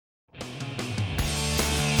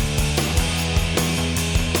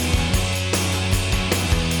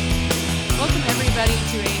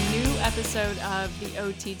episode of the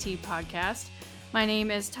OTT podcast. My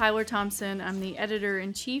name is Tyler Thompson. I'm the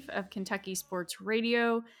editor-in-chief of Kentucky Sports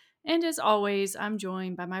Radio. And as always, I'm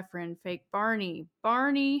joined by my friend Fake Barney.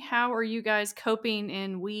 Barney, how are you guys coping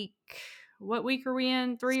in what week are we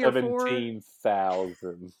in? 3 or 4?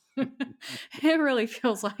 17,000. It really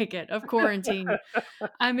feels like it, of quarantine.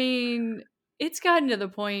 I mean, it's gotten to the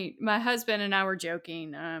point, my husband and I were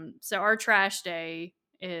joking. So our trash day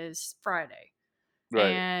is Friday. Right.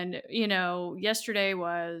 And, yesterday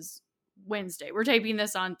was Wednesday. We're taping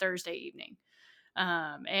this on Thursday evening.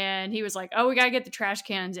 And he was like, "Oh, we got to get the trash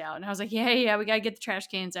cans out." And I was like, yeah, we got to get the trash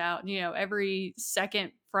cans out. And, every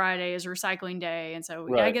second Friday is recycling day. And so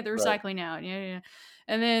we got to get the recycling out. Yeah.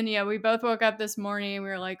 And then, we both woke up this morning and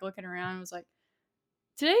we were like looking around and was like,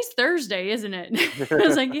 today's Thursday, isn't it? I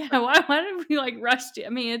was like, yeah, why did we rush to? I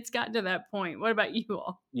mean, it's gotten to that point. What about you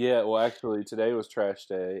all? Yeah, well, actually, today was trash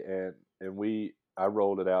day, and I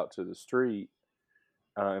rolled it out to the street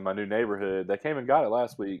in my new neighborhood. They came and got it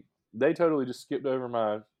last week. They totally just skipped over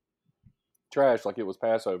my trash like it was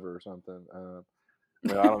Passover or something. I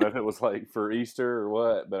don't know if it was like for Easter or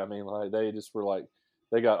what, but I mean, like they just were like,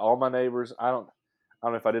 they got all my neighbors. I don't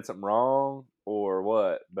know if I did something wrong or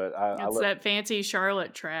what, but It's that fancy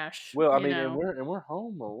Charlotte trash. Well, I mean, and we're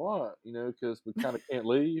home a lot, because we kind of can't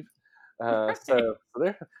leave. Right. So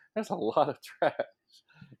there's a lot of trash,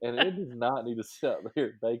 and it does not need to sit out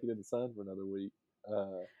there baking in the sun for another week.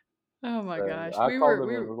 Oh my gosh, I called them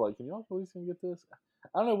and was like, "Can y'all please come get this?"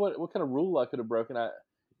 I don't know what kind of rule I could have broken. I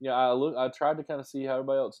tried to kind of see how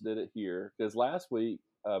everybody else did it here, because last week,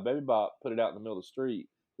 Baby Bop put it out in the middle of the street,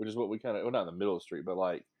 which is what we kind of, well, not in the middle of the street, but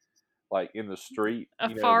like in the street,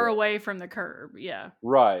 far away from the curb. Yeah.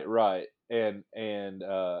 Right. And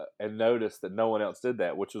noticed that no one else did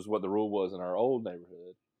that, which was what the rule was in our old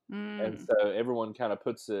neighborhood. And so everyone kind of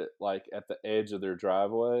puts it like at the edge of their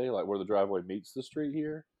driveway, like where the driveway meets the street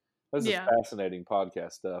here. This is fascinating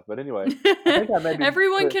podcast stuff. But anyway, I think I maybe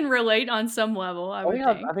everyone can relate on some level, I would think.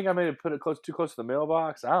 I think I may have put it too close to the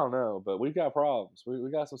mailbox. I don't know, but we've got problems.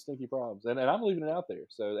 We got some stinky problems. And I'm leaving it out there.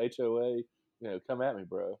 So the HOA, come at me,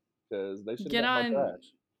 bro. Because they should have got my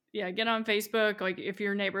trash. Yeah, get on Facebook. Like if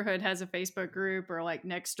your neighborhood has a Facebook group or like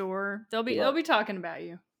next door, they'll be talking about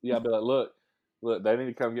you. Yeah, I'll be like, look, they need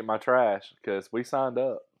to come get my trash because we signed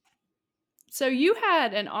up. So you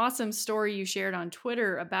had an awesome story you shared on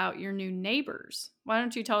Twitter about your new neighbors. Why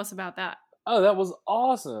don't you tell us about that? Oh, that was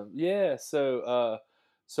awesome. Yeah. So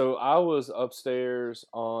I was upstairs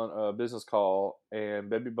on a business call, and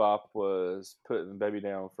Baby Bop was putting Baby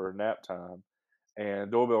down for nap time.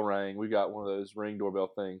 And doorbell rang. We got one of those Ring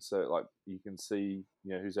doorbell things, so like you can see,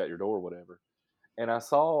 who's at your door or whatever. And I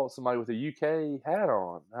saw somebody with a UK hat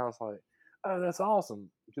on. I was like, "Oh, that's awesome!"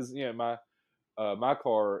 Because my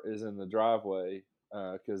car is in the driveway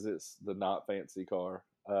because it's the not fancy car,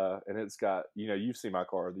 and it's got you've seen my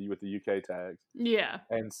car with the UK tags. Yeah.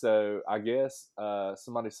 And so I guess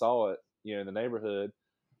somebody saw it, in the neighborhood.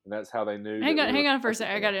 And that's how they knew. Hang on for a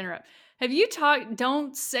second. I got to interrupt. Have you talked?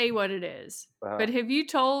 Don't say what it is. But have you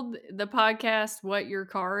told the podcast what your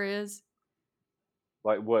car is?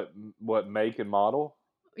 Like what make and model?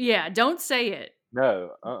 Yeah, don't say it.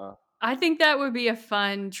 No. I think that would be a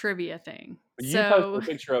fun trivia thing. You posted a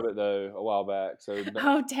picture of it though a while back. So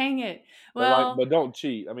oh dang it! Well, but don't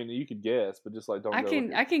cheat. I mean, you could guess, but just don't.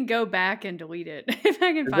 I can go back and delete it if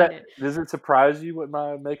I can find it. Does it surprise you what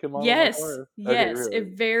my make and model? Yes, are? Yes, really?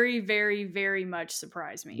 It very, very, very much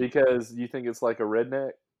surprised me because you think it's like a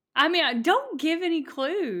redneck. I mean, don't give any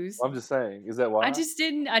clues. I'm just saying. Is that why? I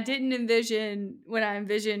didn't envision when I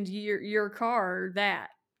envisioned your car that.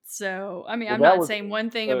 So, I mean, I'm not saying one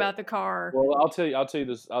thing about the car. Well, I'll tell you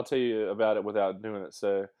this. I'll tell you about it without doing it.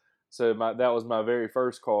 So that was my very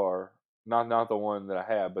first car. Not the one that I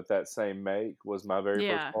had, but that same make was my very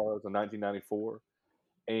first car. It was a 1994,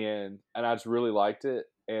 and I just really liked it.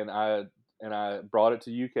 And I brought it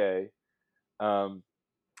to UK,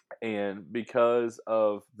 and because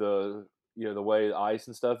of the the way the ice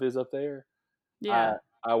and stuff is up there, I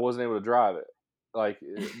wasn't able to drive it. Like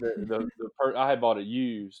I had bought it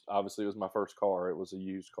used. Obviously, it was my first car. It was a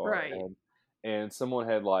used car, right? And someone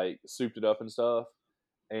had like souped it up and stuff,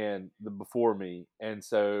 and before me. And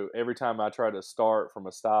so every time I tried to start from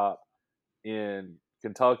a stop in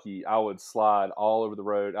Kentucky, I would slide all over the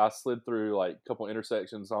road. I slid through like a couple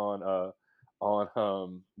intersections on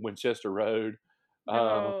Winchester Road,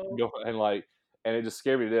 and it just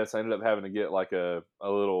scared me to death. So I ended up having to get like a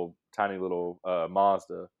little tiny little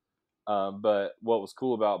Mazda. But what was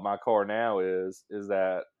cool about my car now is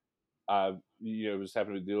that I, just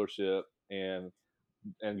happened to be a dealership, and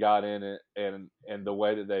and got in it, and the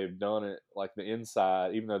way that they've done it, like the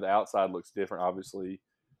inside, even though the outside looks different, obviously,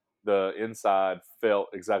 the inside felt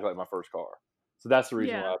exactly like my first car. So that's the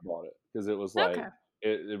reason why Yeah. I bought it, because it was like Okay.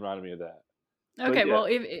 it reminded me of that. But Okay, yeah, well,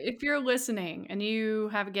 if you're listening and you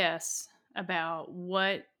have a guess about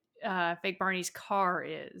what Fake Barney's car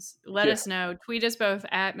is, let yeah, us know. Tweet us both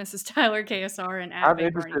at Mrs. Tyler KSR and at I'm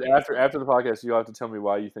Fake Barney interested KSR. after the podcast. You have to tell me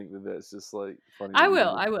why you think that that's just like funny that you I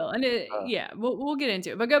did. will, and Uh, yeah, we'll get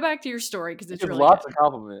into it. But go back to your story because He it's gets really good. lots of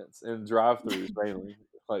compliments in drive-throughs mainly,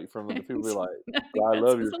 like from the people be like, I "Yeah, think I that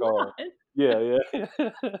love says your a car." Yeah,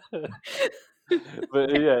 yeah. But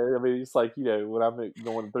yeah, I mean, it's like when I'm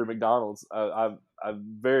going through McDonald's, I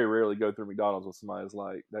very rarely go through McDonald's with somebody's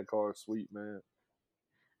like, "That car is sweet, man."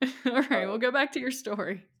 lot. All right, Uh, we'll go back to your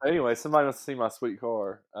story. anyway, somebody wants to see my sweet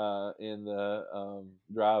car in the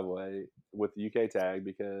driveway with the UK tag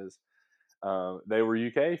because they were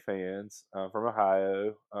UK fans from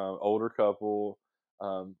Ohio, older couple,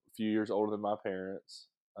 a few years older than my parents,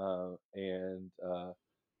 and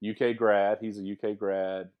UK grad. He's a UK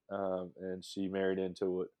grad, and she married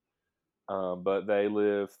into it. But they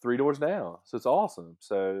live 3 doors down, so it's awesome.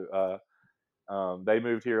 So they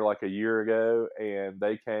moved here like a year ago, and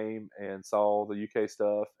they came and saw the UK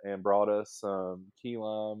stuff and brought us some key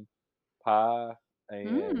lime pie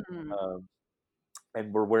and Mm. um,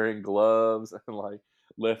 and we're wearing gloves and like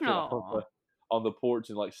left it Oh. on the porch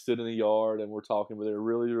and like stood in the yard and we're talking. But they're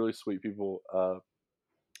really really sweet people,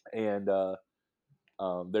 and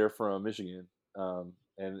they're from Michigan, or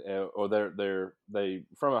they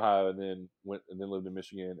from Ohio and then went and then lived in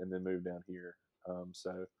Michigan and then moved down here.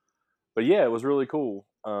 So, but yeah, it was really cool.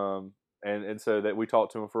 And so that we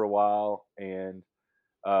talked to him for a while, and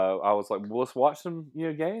I was like, well, let's watch some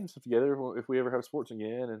games together if we ever have sports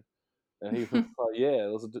again. And he was like,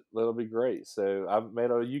 "Yeah, that'll be great." So I've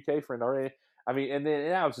made a UK friend already. I mean, and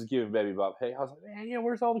I was just giving Baby Bop, hey, I was like, "Man,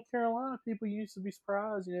 where's all the Carolina people? You used to be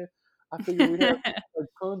surprised, I figured we'd have like,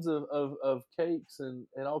 tons of cakes and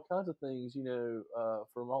all kinds of things,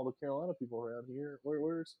 from all the Carolina people around here.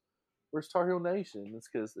 Where's Tar Heel Nation? It's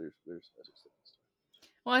because there's other things.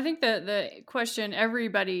 Well, I think the question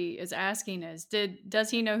everybody is asking is,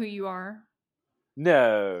 does he know who you are?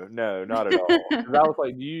 No, no, not at all. Because I was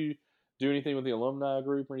like, "Do you do anything with the alumni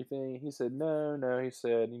group or anything?" He said, "No, no." He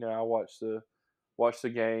said, "I watch the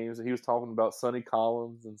games." And he was talking about Sonny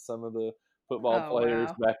Collins and some of the football Oh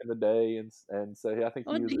players wow. back in the day, and so I think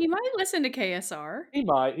Well, he might listen to KSR. he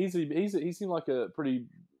might he seemed like a pretty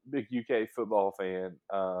big UK football fan,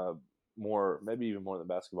 more maybe even more than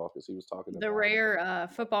basketball because he was talking The about rare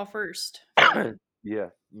football first fan. yeah,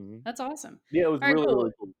 hmm That's awesome. yeah, it was All right, really cool.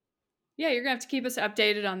 really cool. Yeah, you're gonna have to keep us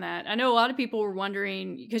updated on that. I know a lot of people were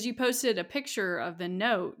wondering because you posted a picture of the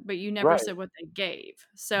note, but you never Right. said what they gave.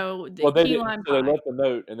 So the Well, they key didn't. lime So they pie. left the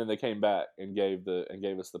note, and then they came back and gave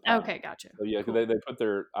us the pie. Okay, gotcha. So yeah, 'cause Cool. they put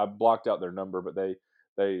their I blocked out their number, but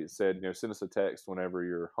they said send us a text whenever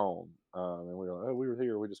you're home. And we were like, oh, we were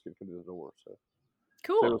here, we just couldn't come to the door. So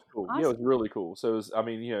it was Cool. cool. Yeah, it was Awesome. really cool. So it was, I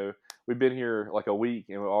mean, we've been here like a week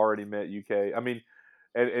and we already met UK. I mean,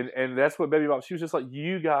 and that's what Baby Bop. She was just like,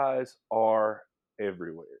 you guys are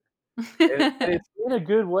everywhere. And it's in a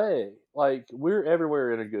good way. Like, we're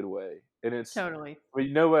everywhere in a good way. And Totally.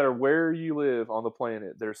 no matter where you live on the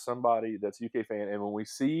planet, there's somebody that's a UK fan. And when we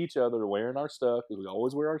see each other wearing our stuff, because we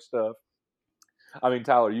always wear our stuff. I mean,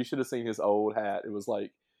 Tyler, you should have seen his old hat. It was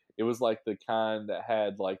like the kind that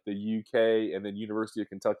had like the UK and then University of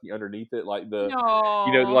Kentucky underneath it, like No.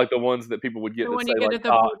 like the ones that people would get The that one say you get like at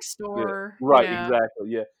the Cox. Yeah, bookstore. right, Yeah. exactly,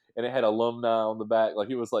 yeah. And it had alumni on the back. Like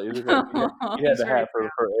he had He's the very hat for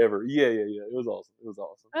proud. forever. Yeah, yeah, yeah. It was awesome. It was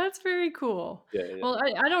awesome. That's very cool. Yeah, yeah. Well,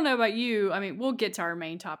 I don't know about you. I mean, we'll get to our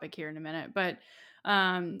main topic here in a minute, but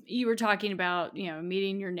you were talking about,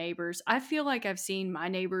 meeting your neighbors. I feel like I've seen my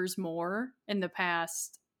neighbors more in the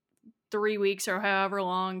past 3 weeks or however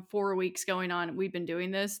long, 4 weeks going on. We've been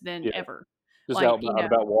doing this than Yeah. ever. Just Like, out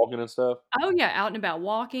about walking and stuff. oh yeah, out and about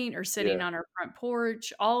walking or sitting Yeah. on our front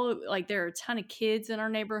porch. Like there are a ton of kids in our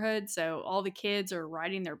neighborhood, so all the kids are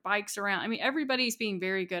riding their bikes around. I mean, everybody's being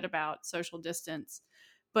very good about social distance,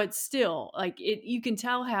 but still, like you can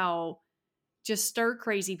tell how just stir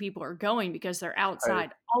crazy people are going because they're Hey,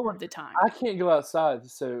 outside all of the time. I can't go outside,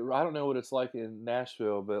 so I don't know what it's like in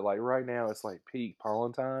Nashville, but, like, right now, it's, like, peak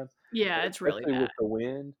pollen time, Yeah, and it's really especially bad. with the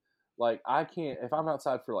wind, like, I can't if I'm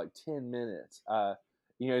outside for, like, 10 minutes, and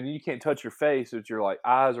you can't touch your face, but your, like,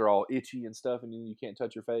 eyes are all itchy and stuff, and then you can't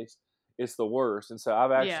touch your face. It's the worst, and so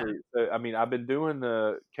Yeah, I mean, I've been doing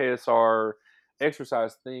the KSR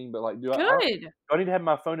exercise thing, but, like, good. do I need to have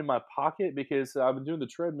my phone in my pocket? Because I've been doing the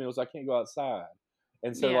treadmills, I can't go outside.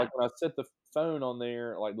 And so, Yeah. like, when I set the phone on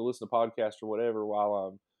there, like, to listen to podcasts or whatever while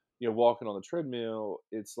I'm, walking on the treadmill,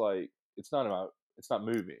 it's like it's not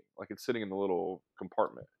moving. Like, it's sitting in the little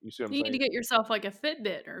compartment. You see what I'm You need to saying? get yourself like a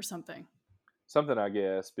Fitbit or something. Something, I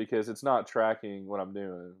guess, because it's not tracking what I'm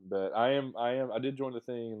doing. But I did join the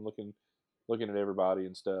thing and looking at everybody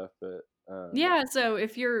and stuff, but, Yeah, so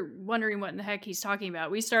if you're wondering what in the heck he's talking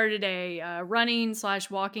about, we started a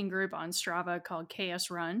running/walking group on Strava called KS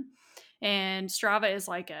Run. And Strava is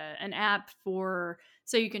like an app for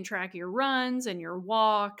so you can track your runs and your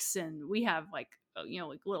walks. And we have like,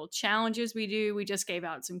 like little challenges we do. We just gave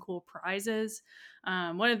out some cool prizes.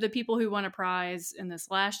 One of the people who won a prize in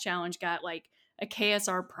this last challenge got like a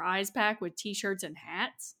KSR prize pack with t-shirts and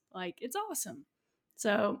hats. Like, it's awesome.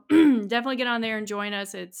 So definitely get on there and join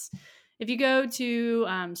us. It's if you go to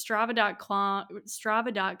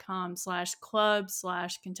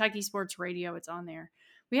strava.com/club/Kentucky Sports Radio, it's on there.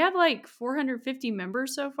 We have like 450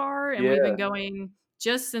 members so far, and we've been yeah, going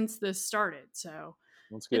just since this started. So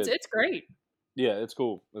that's it's good. it's great. Yeah, it's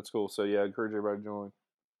cool. That's cool. So, yeah, I encourage everybody to join.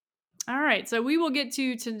 All right, so we will get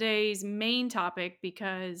to today's main topic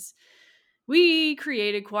because we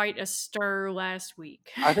created quite a stir last week.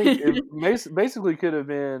 I think it basically could have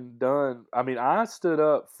been done. I mean, I stood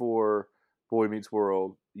up for Boy Meets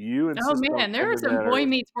World. You Oh insisted on man, there are Family some Boy Matters.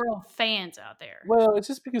 Meets World fans out there. Well, it's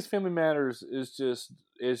just because Family Matters is just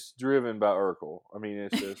it's driven by Urkel. I mean,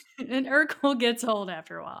 it's just And Urkel gets old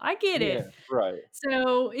after a while. I get yeah, it. right.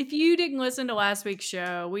 So, if you didn't listen to last week's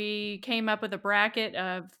show, we came up with a bracket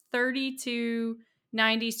of 32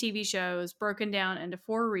 90s TV shows broken down into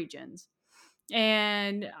 4 regions.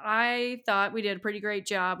 And I thought we did a pretty great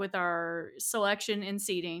job with our selection and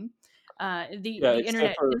seating. Yeah, The except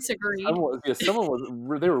internet for disagreed.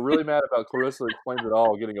 someone they were really mad about Clarissa Explains It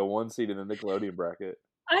All getting a 1 seed in the Nickelodeon bracket.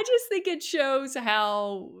 I just think it shows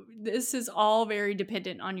how this is all very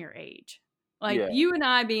dependent on your age. Like, Yeah. you and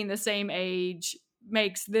I being the same age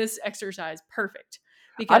makes this exercise perfect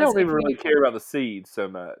I because don't if even really we care about the seeds so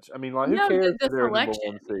much. I mean, like, who no, cares the if they're number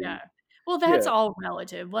selection, 1 seed? yeah. Well, that's Yeah, all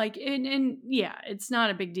relative. Like, and yeah, it's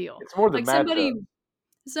not a big deal. it's more the Like, matchup.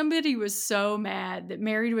 somebody was so mad that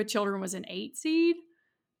Married with Children was an 8 seed.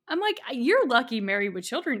 I'm like, "You're lucky Married with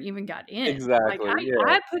Children even got in." Like, Exactly, yeah.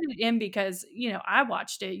 I put it in because, I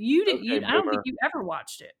watched it. You didn't Okay, I don't think boomer. you ever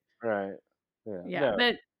watched it. Right. Yeah, Yeah,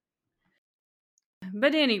 no.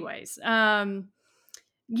 but anyways,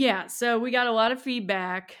 yeah, so we got a lot of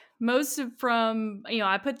feedback. Most of from,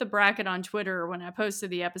 I put the bracket on Twitter when I posted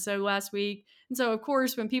the episode last week. And so, of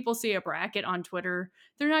course, when people see a bracket on Twitter,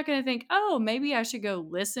 they're not going to think, oh, maybe I should go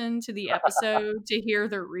listen to the episode to hear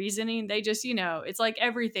their reasoning. They just, it's like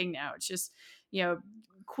everything now. It's just, you know,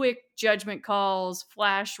 quick judgment calls,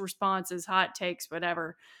 flash responses, hot takes,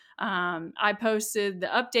 whatever. I posted the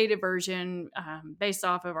updated version based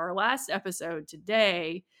off of our last episode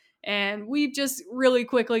today. And we've just really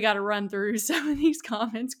quickly got to run through some of these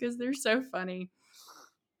comments because they're so funny.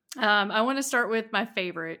 I want to start with my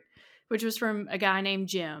favorite, which was from a guy named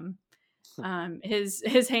Jim.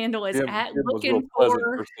 His handle is at Jim was real looking pleasant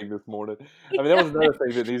for. first thing this morning. I mean, that was another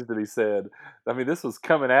thing that needs to be said. I mean, this was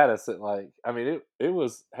coming at us at, like, I mean, it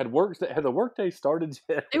was had the workday started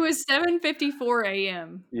yet? It was 7:54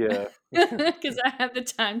 a.m. Yeah. because I have the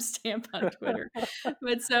timestamp on Twitter.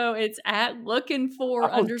 But so it's at looking I for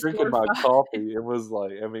was drinking underscore my five. coffee. It was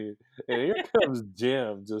like, I mean, and here comes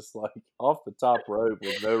Jim just, like, off the top rope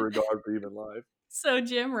with no regard for human life. So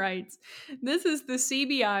Jim writes, this is the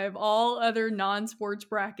CBI of all other non-sports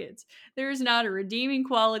brackets. There is not a redeeming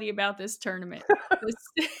quality about this tournament. The,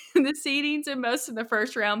 the seedings and most of the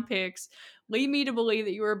first round picks lead me to believe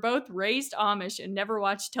that you were both raised Amish and never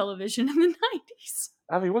watched television in the 90s.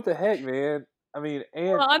 I mean, what the heck, man? I mean,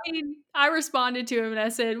 and Well, I mean, I responded to him and I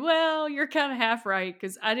said, well, you're kind of half right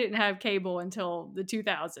because I didn't have cable until the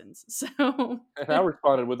 2000s. So I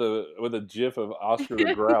responded with a gif of Oscar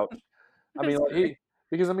the Grouch. I mean, that's like,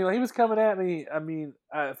 great. he was coming at me. I mean,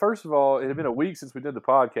 first of all, it had been a week since we did the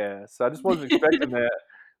podcast, so I just wasn't expecting that.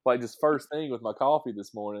 Like, just first thing with my coffee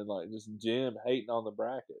this morning, like, just Jim hating on the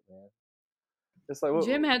bracket, man. It's like,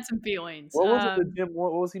 Jim had some feelings. what was it that Jim?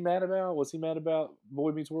 What was he mad about? Was he mad about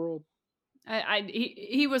Boy Meets World?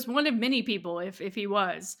 He was one of many people if he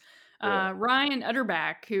was. Yeah. Ryan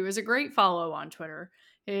Utterback, who is a great follow on Twitter,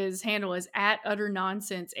 his handle is at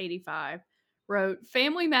utternonsense85, wrote,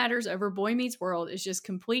 Family Matters over Boy Meets World is just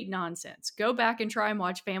complete nonsense. Go back and try and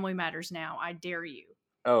watch Family Matters now. I dare you.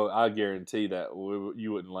 Oh, I guarantee that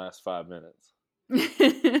you wouldn't last 5 minutes.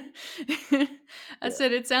 I Yeah.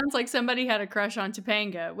 said it sounds like somebody had a crush on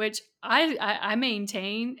Topanga, which I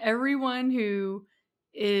maintain everyone who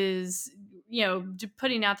is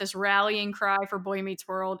putting out this rallying cry for Boy Meets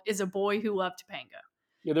World is a boy who loved Topanga.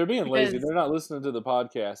 Yeah, they're being lazy. Because They're not listening to the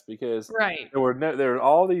podcast because right. there were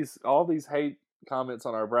all these hate comments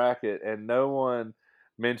on our bracket, and no one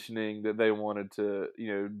mentioning that they wanted to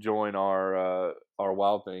join our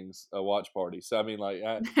Wild Things watch party. So I mean, like,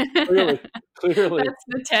 clearly, clearly That's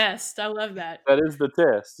the test. I love that. that is the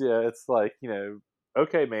test. Yeah, it's like,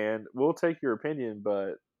 okay, man, we'll take your opinion,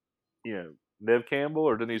 but Nev Campbell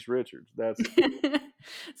or Denise Richards. That's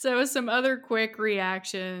So some other quick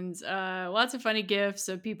reactions. Lots of funny gifs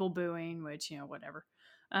of people booing, which, whatever.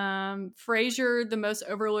 Frasier, the most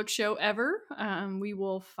overlooked show ever. We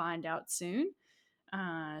will find out soon.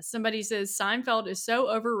 Somebody says Seinfeld is so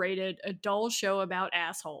overrated, a dull show about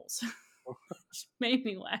assholes. Which made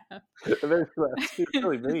me laugh. that's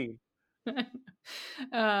really mean.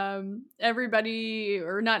 Everybody,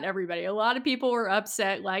 or not everybody, a lot of people were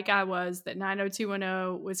upset, like I was, that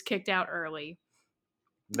 90210 was kicked out early.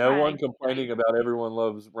 No one complaining about Everyone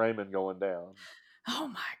Loves Raymond going down. Oh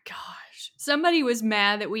my gosh. Somebody was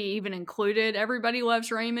mad that we even included Everybody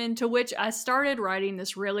Loves Raymond, to which I started writing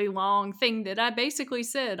this really long thing that I basically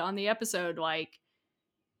said on the episode, like,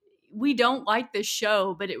 we don't like this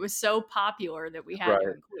show, but it was so popular that we had to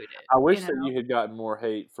include it. I wish that you had gotten more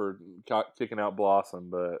hate for kicking out Blossom,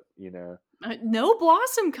 but no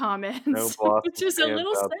Blossom comments, no Blossom which is a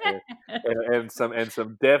little sad. And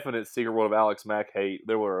some definite Secret World of Alex Mack hate.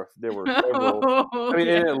 There were several. I mean,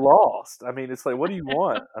 and it lost. I mean, it's like, what do you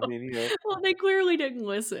want? I mean, Well, they clearly didn't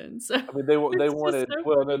listen. So I mean, they wanted. So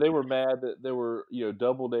well, no, they were mad that there were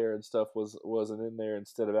Double Dare and stuff wasn't in there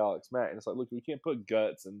instead of Alex Mack. And it's like, look, we can't put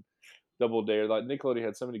Guts and Double Dare. Like, Nickelodeon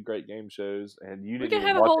had so many great game shows, and you didn't we could even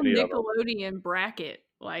have a watch whole any of them. Nickelodeon bracket.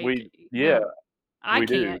 Like, I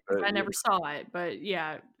can't because I never saw it, but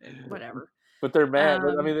yeah, whatever. But they're mad.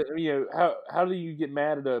 I mean, how do you get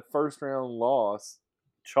mad at a first round loss,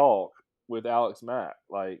 chalk, with Alex Mack?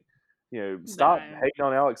 Like, stop hating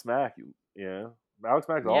on Alex Mack. Alex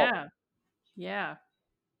Mack's awesome. Yeah.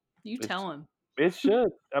 You tell him. It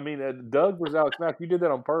should. I mean, Doug versus Alex Mack. You did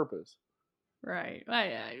that on purpose. Right.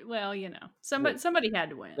 Well, somebody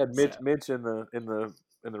had to win. Mitch in the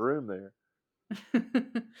room there.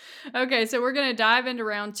 Okay, so we're gonna dive into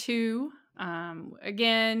round 2.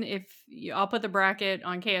 Again, I'll put the bracket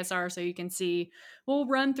on KSR so you can see. We'll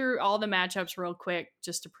run through all the matchups real quick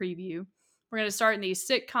just to preview. We're gonna start in the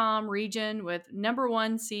sitcom region with number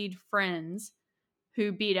 1 seed Friends,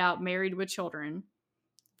 who beat out Married with Children,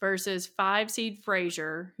 versus 5 seed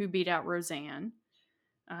Frasier, who beat out Roseanne.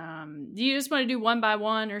 Do you just want to do one by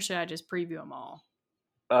one, or should I just preview them all?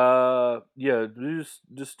 Yeah,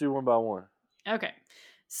 just do one by one. Okay.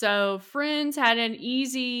 So Friends had an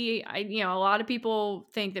easy, a lot of people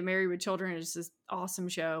think that Married with Children is this awesome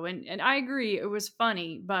show. And I agree, it was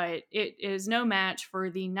funny, but it is no match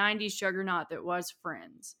for the 90s juggernaut that was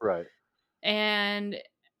Friends. Right. And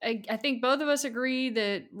I think both of us agree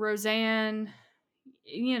that Roseanne,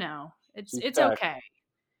 it's okay.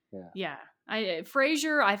 Yeah.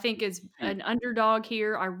 Frasier, I think, is an underdog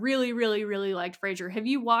here. I really, really, really liked Frasier. Have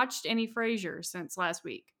you watched any Frasier since last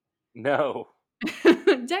week? No.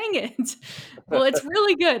 Dang it. Well, it's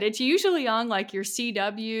really good. It's usually on like your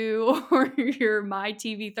CW or your My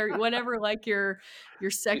TV 30, whatever, like your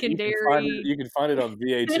secondary. You can find it on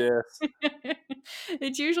VHS.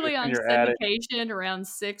 It's usually on syndication around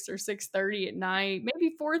 6 or 6:30 at night,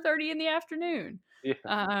 maybe 4:30 in the afternoon. Yeah,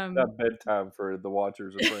 not bedtime for the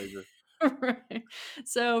watchers of Frasier. Right.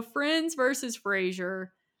 So Friends versus Frasier.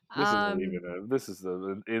 This is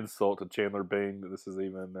an insult to Chandler Bing that this is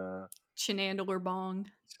even Chenandler Bong.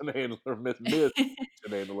 Miss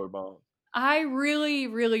Chenandler Bong. I really,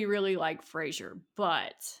 really, really like Frasier,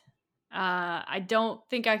 but I don't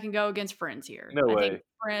think I can go against Friends here. No way. I think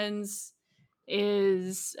Friends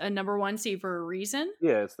is a number 1 seed for a reason.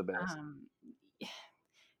 Yeah, it's the best.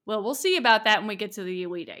 Well, we'll see about that when we get to the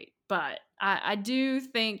Elite 8. But I do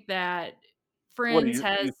think that Friends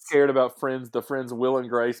has... You scared about the Friends Will and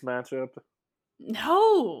Grace matchup?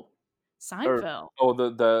 No. Seinfeld.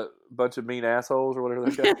 The bunch of mean assholes or whatever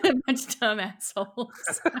they got. A bunch of dumb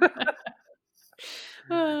assholes.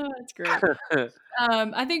 Oh, that's great.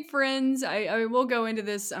 I think Friends, I we'll go into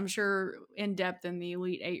this, I'm sure, in depth in the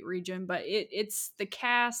Elite 8 region, but it's the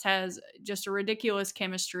cast has just a ridiculous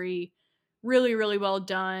chemistry. Really, really well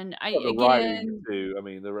done. Writing too. I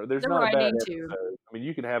mean, there's not a bad episode. Too. I mean,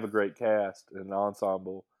 you can have a great cast and an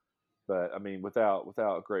ensemble, but I mean, without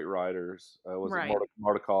great writers,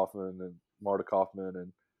 Marta Kaufman and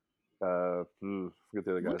forget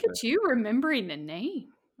the other guy's name. Look at you remembering the name.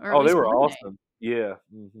 They were awesome. Name. Yeah.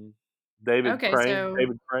 Mm-hmm. David Crane.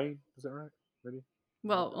 David Crane, is that right? Maybe.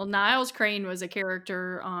 Well, Niles Crane was a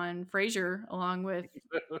character on Frasier, along with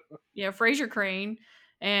Frasier Crane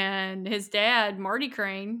and his dad Marty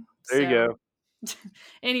Crane. There you So, go.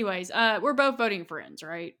 anyways, we're both voting Friends,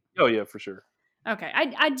 right? Oh yeah, for sure. Okay,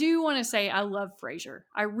 I do want to say I love Frasier.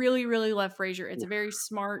 I really really love Frasier. It's a very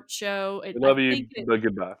smart show. We I love you, think it, but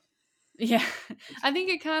goodbye. yeah, I think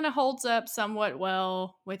it kind of holds up somewhat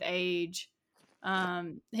well with age.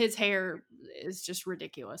 His hair is just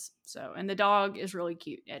ridiculous. So, and the dog is really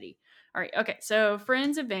cute, Eddie. All right, okay. So,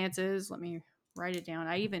 Friends advances. Let me write it down.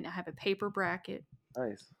 I even have a paper bracket.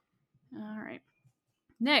 Nice. All right.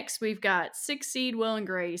 Next, we've got 6 seed Will and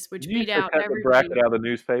Grace, Did which you beat used to out cut the bracket everybody. out of the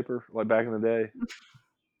newspaper like back in the day?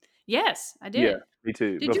 Yes, I Yeah, did. me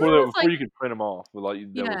too. Did you Before have like you could print them off, but that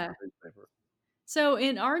was yeah? the newspaper. So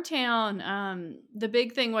in our town, the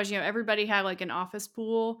big thing was, everybody had like an office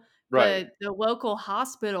pool, Right. but the local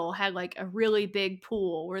hospital had like a really big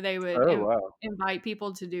pool where they would Oh wow. invite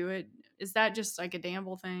people to do it. Is that just like a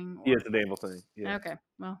Danville thing Yeah, or it's a Danville thing. Yeah. okay?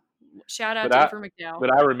 Well, shout out But to I Ifer McDowell.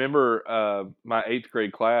 but I remember my 8th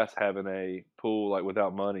grade class having a pool like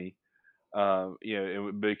without money. It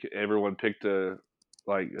would be, everyone picked a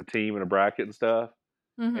team and a bracket and stuff.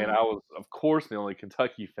 And Hmm. I was, of course, the only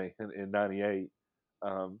Kentucky fan in '98,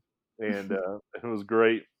 um, and it was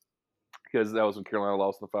great because that was when Carolina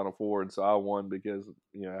lost in the Final Four, and so I won because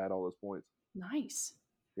I had all those points. Nice.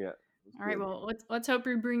 Yeah, it was All right. good. Well, let's hope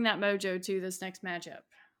we bring that mojo to this next matchup.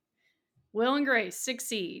 Will and Grace, 6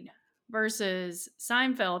 seed, versus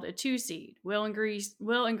Seinfeld, a 2 seed. Will and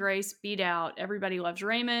Grace beat out Everybody Loves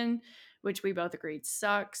Raymond, which we both agreed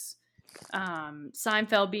sucks.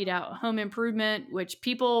 Seinfeld beat out Home Improvement, which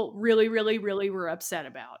people really, really, really were upset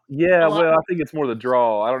about. A Yeah, lot. well, I think it's more the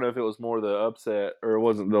draw. I don't know if it was more the upset or it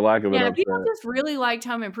wasn't the lack of an Yeah, people upset. just really liked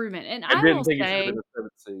Home Improvement, and I didn't think it should have been the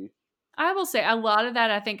 7th seed. I will say, a lot of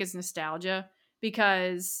that I think is nostalgia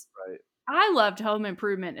because Right. I loved Home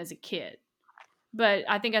Improvement as a kid. But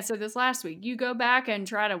I think I said this last week. You go back and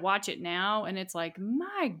try to watch it now, and it's like,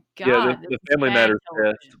 my Yeah, God, this the is Family bad Matters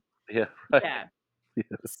test. television. Yeah, right. Yeah. Yeah.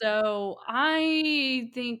 So I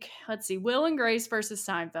think, let's see, Will and Grace versus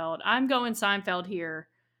Seinfeld. I'm going Seinfeld here.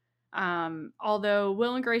 Although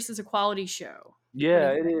Will and Grace is a quality show. What do Yeah,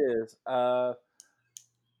 you it think? is.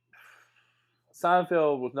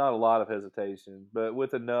 Seinfeld with not a lot of hesitation, but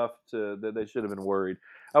with enough to that they should have been worried.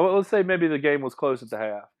 Let's say maybe the game was close at the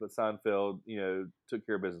half, but Seinfeld, took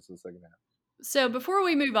care of business in the second half. So before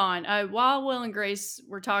we move on, while Will and Grace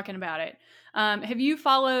were talking about it, have you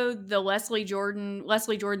followed the Leslie Jordan,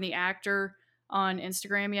 the actor, on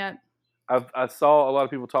Instagram yet? I saw a lot of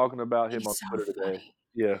people talking about him He's on so Twitter today. funny.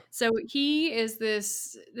 Yeah. So he is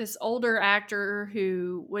this older actor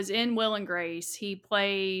who was in Will and Grace. He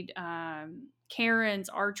played Karen's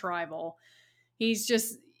arch rival. He's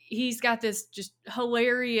got this just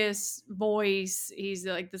hilarious voice. He's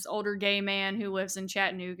like this older gay man who lives in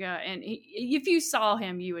Chattanooga, and if you saw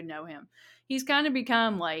him, you would know him. He's kind of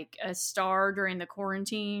become like a star during the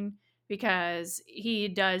quarantine because he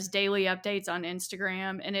does daily updates on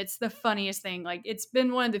Instagram, and it's the funniest thing. Like, it's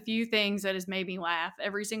been one of the few things that has made me laugh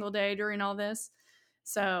every single day during all this.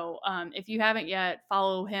 So, if you haven't yet,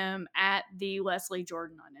 follow him at the Leslie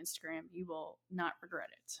Jordan on Instagram. You will not regret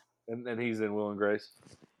it. And he's in Will and Grace.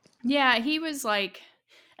 Yeah, he was like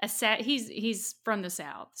he's from the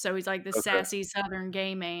South, so he's like the Okay. sassy Southern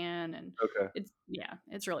gay man, and Okay.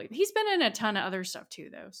 it's really he's been in a ton of other stuff too,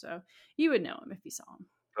 though, so you would know him if you saw him.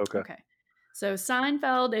 Okay. Okay. So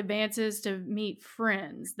Seinfeld advances to meet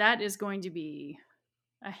Friends. That is going to be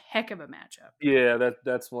a heck of a matchup. Yeah,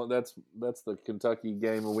 that's the Kentucky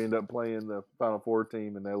game where we end up playing the Final Four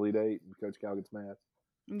team in the Elite Eight, and Coach Cal gets mad.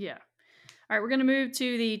 Yeah. All right, we're going to move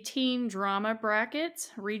to the teen drama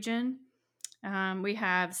bracket region. We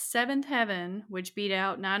have Seventh Heaven, which beat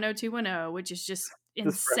out 90210, which is just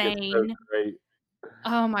This bracket's so insane. great.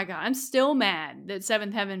 Oh my God. I'm still mad that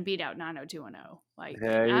Seventh Heaven beat out 90210. Like,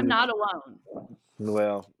 I'm Hey, not alone.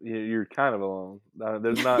 well, you're kind of alone.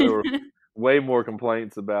 There's not there were way more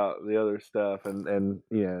complaints about the other stuff, and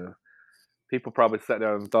people probably sat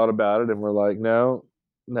down and thought about it, and were like, no,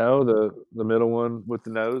 no, the middle one with the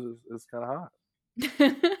nose is kind of hot.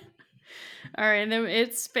 All right, and then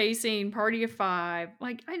it's facing Party of Five.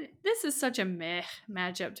 Like, this is such a meh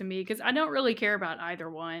matchup to me because I don't really care about either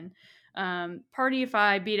one. Party of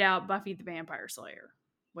Five beat out Buffy the Vampire Slayer,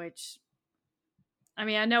 which, I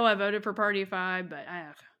mean, I know I voted for Party of Five, but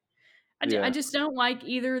I Yeah, just don't like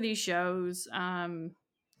either of these shows.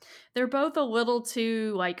 They're both a little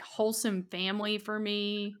too like wholesome family for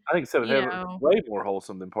me. I think Seventh You Heaven is know, way more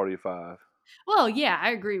wholesome than Party of Five. well, yeah,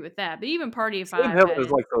 I agree with that. But even Party of Seventh Five Heaven had is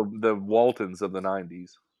its like the Waltons of the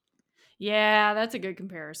 '90s. Yeah, that's a good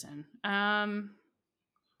comparison. I'm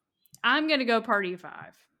gonna go Party of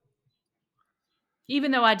Five,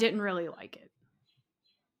 even though I didn't really like it.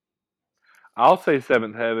 I'll say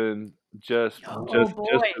Seventh Heaven just Oh just just boy.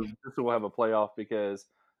 to, just so we'll have a playoff because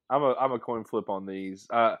I'm a coin flip on these.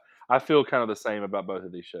 I feel kind of the same about both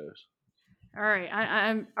of these shows. All right,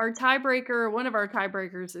 I'm our tiebreaker. One of our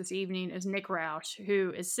tiebreakers this evening is Nick Roush,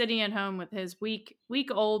 who is sitting at home with his week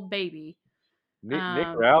old baby. Nick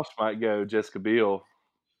Um, Roush might go Jessica Biel.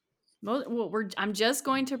 I'm just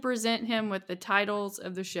going to present him with the titles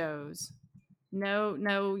of the shows. No,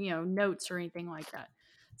 notes or anything like that.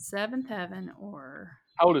 Seventh Heaven or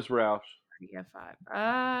How old is Roush? Party of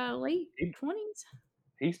Five. Late He, 20s.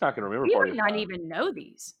 he's not going to remember He Party might of not Five. even know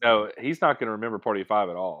these. No, he's not going to remember Party of Five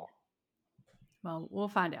at all. Well, we'll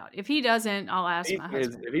find out. If he doesn't, I'll ask my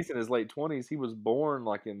husband. If he's in his late 20s, he was born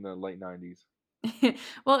like in the late 90s.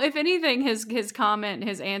 Well, if anything, his comment,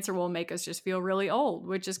 his answer will make us just feel really old,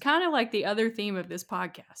 which is kind of like the other theme of this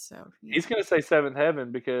podcast. So, He's going to say Seventh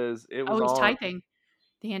Heaven because it was oh, he's on. typing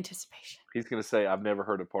the anticipation. He's going to say, I've never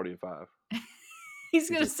heard of Party of Five. He's He's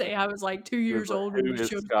gonna just say like, I was like 2 he was years like, old when who the is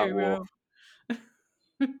show Scott came Wolf? out.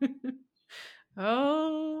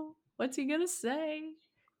 Oh, what's he gonna say?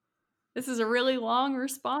 This is a really long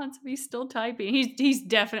response. He's still typing. He's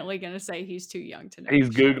definitely gonna say he's too young to know He's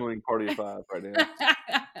the show. Googling Party of Five right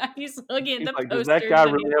now. He's looking at He's the like, does that posters guy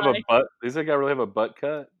and really he's have a butt? Does that guy really have a butt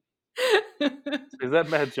cut? like, Is that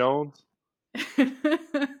Matt Jones?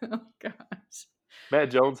 oh gosh. Matt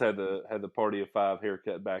Jones had the Party of Five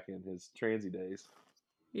haircut back in his transy days,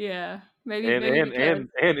 Yeah, maybe and maybe because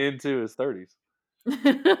and into his 30s.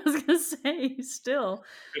 I was gonna say still,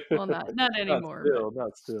 well, not Not anymore, but still,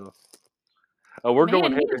 not still. We're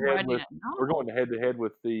going man, head he to was head writing with a novel.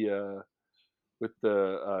 with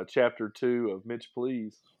the chapter 2 of Mitch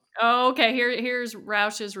Please. Oh, okay. Here's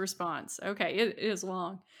Roush's response. Okay, it is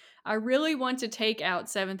long. I really want to take out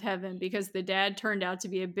Seventh Heaven because the dad turned out to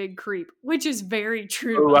be a big creep, which is very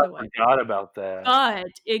true, Oh, by I the way. forgot about that. But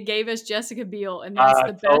it gave us Jessica Biel, and that's I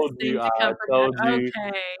the best told thing you, to come I from told that. you,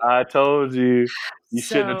 Okay, I told you. You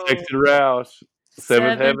shouldn't have so texted Roush.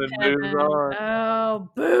 Seventh Seventh Heaven moves Heaven. on. Oh,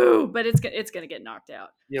 boo! But it's gonna get knocked out.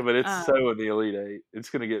 Yeah, but it's Um, so in the Elite Eight. It's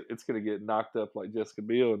gonna get knocked up like Jessica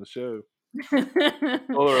Biel in the show.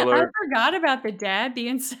 Spoiler I alert. forgot about the dad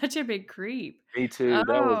being such a big creep. Me too. Oh,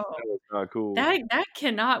 That was not cool. that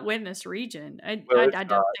cannot win this region. Well, I it's not.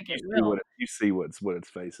 don't think it will. You see what it's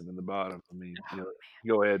facing in the bottom. I mean,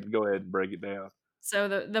 go ahead and break it down. So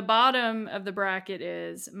the bottom of the bracket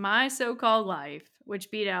is My So-Called Life,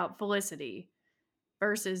 which beat out Felicity,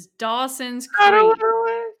 versus Dawson's I don't Creek, know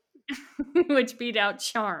it. which beat out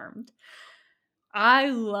Charmed. I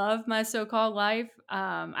love My So-Called Life.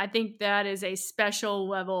 I think that is a special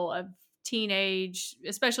level of teenage,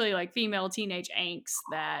 especially like female teenage angst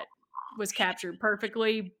that was captured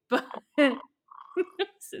perfectly. But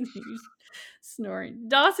snoring.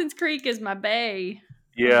 Dawson's Creek is my bay. I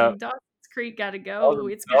Yeah, mean, Dawson's Creek got to go.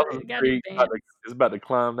 Dawson's It got to Creek advance. is about to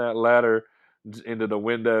climb that ladder into the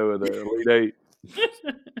window of the Elite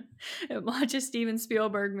Eight. Watch a Steven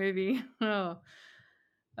Spielberg movie. Oh.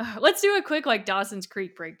 Let's do a quick like Dawson's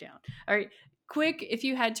Creek breakdown. All right, quick. If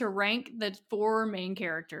you had to rank the 4 main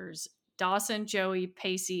characters, Dawson, Joey,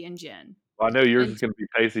 Pacey, and Jen, Well, I know yours and is going to be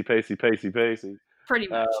Pacey, Pacey, Pacey, Pacey. pretty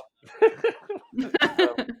Uh, much,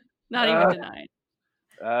 um, not even uh, denying.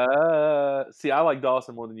 see, I like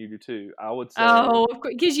Dawson more than you do too. I would say, Oh,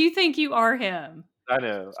 because you think you are him. I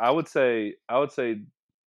know. I would say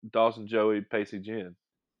Dawson, Joey, Pacey, Jen.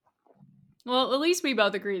 Well, at least we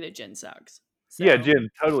both agree that Jen sucks. Yeah, So Jen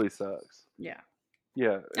totally sucks. yeah.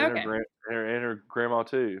 Yeah, Okay. and her grandma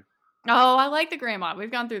too. Oh, I like the grandma. We've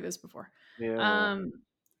gone through this before. Yeah, well, Um,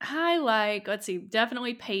 I like, let's see,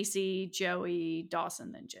 definitely Pacey, Joey,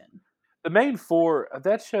 Dawson, then Jen. the main 4 of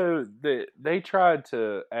that show, they tried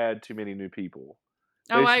to add too many new people.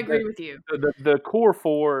 Oh, I agree with you. The core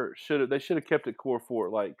 4 should have kept it core 4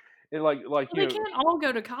 like and like Well, they can't all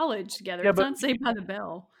go to college together. yeah, It's but not Saved by the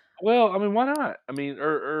Bell. well, I mean, why not? I mean,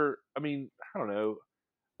 I mean, I don't know.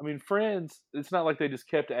 I mean, Friends. It's not like they just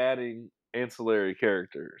kept adding ancillary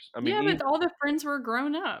characters. I mean, Yeah, but all the friends were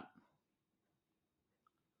grown up.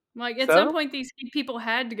 Like at some so point, these people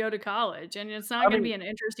had to go to college, and it's not I going to mean, be an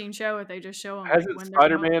interesting show if they just show them like hasn't when they're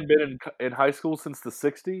Spider grown. Man been in high school since the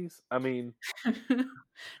 '60s? I mean,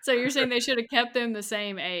 So you're saying they should have kept them the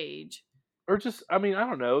same age? or just I mean, I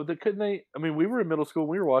don't know. That couldn't they? I mean, we were in middle school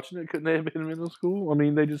when we were watching it. Couldn't they have been in middle school? I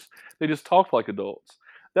mean, they just talked like adults.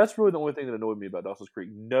 That's really the only thing that annoyed me about Dawson's Creek.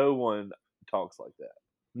 No one talks like that.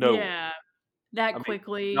 No one. Yeah, I that mean,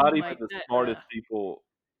 quickly, not even like the that. smartest people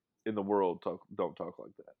in the world don't talk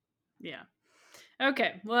like that. Yeah.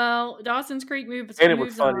 Okay. Well, Dawson's Creek moves And it was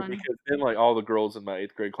moves funny on. because then, like, all the girls in my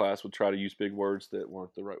 8th grade class would try to use big words that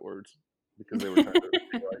weren't the right words because they were trying to be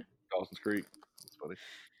like Dawson's Creek. It's funny.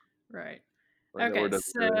 Right. Like, that word Okay.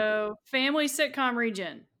 doesn't fit. So, family sitcom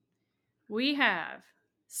region. We have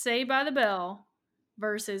Saved by the Bell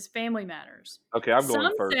versus Family Matters. Okay, I'm going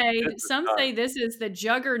Some first. say some say this is the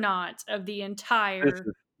juggernaut of the This entire is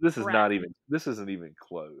this is not bracket. even this isn't even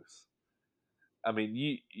close. I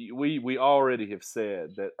mean, we already have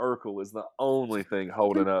said that Urkel is the only thing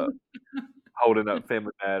holding up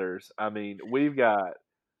Family Matters. I mean, we've got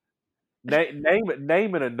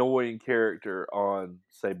name an annoying character on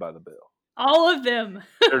Saved by the Bell. All of them.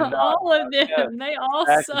 They're not. All of Yeah, them. They all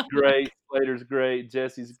Zach is suck. great, Slater's great,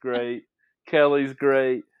 Jesse's great, Kelly's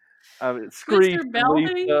great. I mean, Screech Mr. and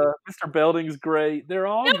Belding? Lisa, Mr. Belding's great. They're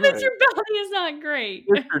all No, Mr. great. Belding is not great.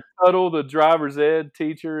 Mr. Tuttle, the driver's ed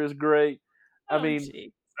teacher, is great. I Oh, mean,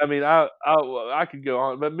 gee. I could go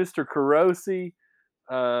on, but Mr. Carosi,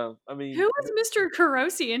 I Who mean, was Mr.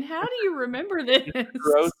 Carosi, and how do you remember this?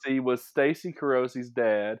 Carosi was Stacy Carosi's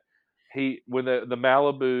dad. He when the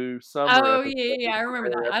Malibu summer Oh, episode yeah, yeah, I where remember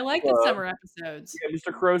they were that. at I the like the club. summer episodes. Yeah,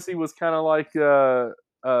 Mr. Carosi was kind of like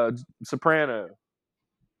Soprano.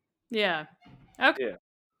 Yeah. Okay.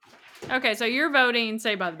 Yeah. Okay, so you're voting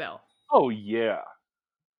Saved by the Bell. Oh yeah.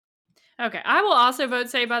 Okay, I will also vote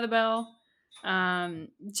Saved by the Bell.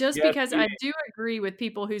 Just because Gatsby I do agree with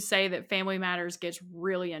people who say that Family Matters gets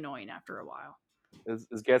really annoying after a while. is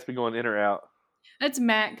Gatsby going in or out? That's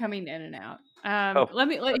Matt coming in and out. Oh,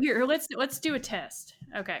 Let's do a test.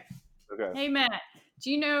 Okay. okay. Hey Matt,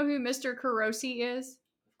 do you know who Mr. Carosi is?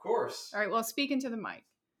 Of course. All right, well, speak into the mic.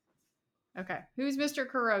 Okay, who's Mr.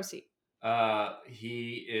 Carosi?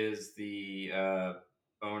 He is the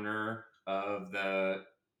owner of the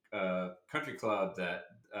country club that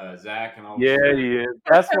Zach and all Yeah, the he is.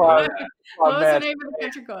 That's why. What was the Matt. name of the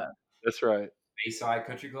country club? That's right. Bayside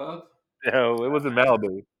Country Club. No, it was in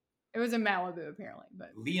Malibu. It was in Malibu, apparently.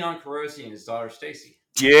 But Leon Carosi and his daughter Stacy.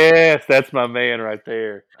 Yes, that's my man right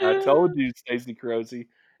there. I told you, Stacy Carosi,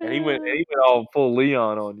 and he went all full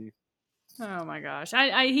Leon on you. oh my gosh,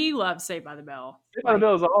 I he loves Saved by the Bell. Saved by the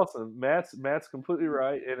Bell is awesome. Matt's completely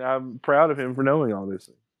right, and I'm proud of him for knowing all this.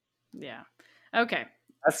 Yeah. Okay.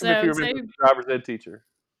 Ask him if he remembers the driver's ed teacher,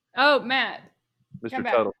 Oh, Matt, come Mr.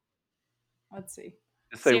 back. Tuttle. Let's see.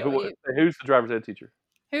 Just say who's the driver's ed teacher?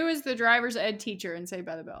 Who is the driver's ed teacher in Saved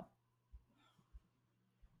by the Bell?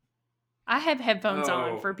 I have headphones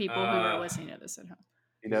on for people who are listening to this at home.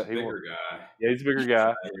 He's a bigger guy. Yeah, he's a bigger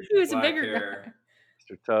guy. Who's a bigger guy?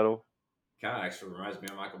 Mr. Tuttle. Kind of actually reminds me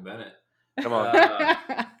of Michael Bennett. Come on.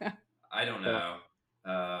 I don't know.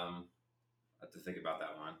 I have to think about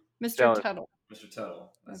that one. Mr. Tuttle. Mr.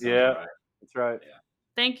 Tuttle. Yeah, right. that's right. Yeah.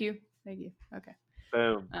 Thank you. Okay.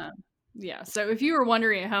 Boom. Yeah. So if you were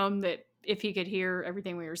wondering at home that if he could hear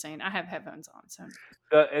everything we were saying, I have headphones on. So.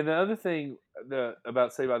 And the other thing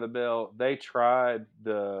about Saved by the Bell, they tried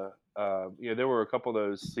there were a couple of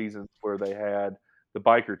those seasons where they had the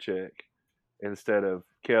biker chick instead of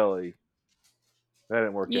Kelly. That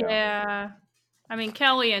didn't work out. Yeah. I mean,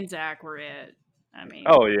 Kelly and Zach were it. I mean.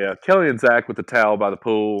 Oh, yeah. Kelly and Zach with the towel by the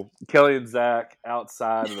pool. Kelly and Zach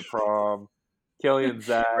outside of the prom. Kelly and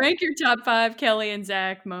Zach. Rank your top 5 Kelly and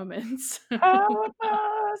Zach moments. How am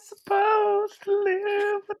I supposed to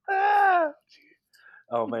live without you?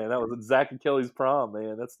 Oh, man. That was Zach and Kelly's prom,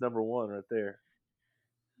 man. That's number 1 right there.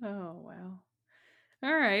 Oh, wow.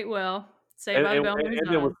 All right. Well, Saved by the Bell moves and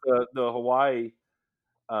on. then with the Hawaii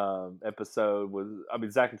episode was, I mean,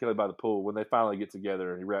 Zach and Kelly by the pool when they finally get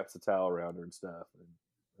together and he wraps the towel around her and stuff, and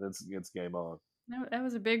then it's game on. No, that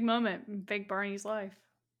was a big moment in Big Barney's life.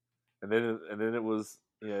 And then it was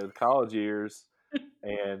the college years,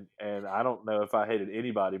 and I don't know if I hated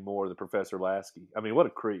anybody more than Professor Lasky. I mean, what a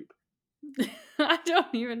creep! I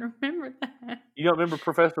don't even remember that. You don't remember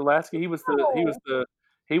Professor Lasky? He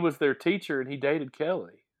was their teacher, and he dated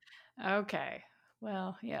Kelly. Okay.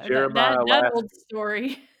 Well, yeah, Jeremiah that old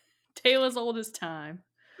story, tale as old as time.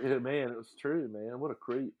 Yeah, man, it was true, man. What a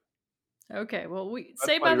creep. Okay, well,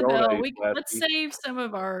 Saved by the Bell. Let's save some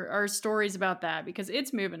of our stories about that because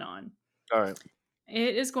it's moving on. All right.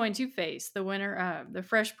 It is going to face the winner of The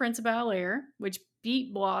Fresh Prince of Bel-Air, which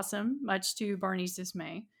beat Blossom, much to Barney's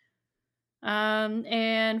dismay,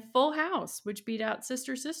 and Full House, which beat out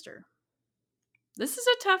Sister Sister. This is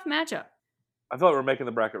a tough matchup. I thought we were making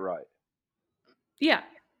the bracket right. Yeah.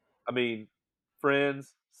 I mean,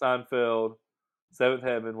 Friends, Seinfeld, Seventh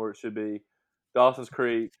Heaven, where it should be, Dawson's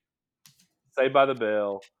Creek, Saved by the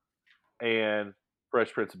Bell, and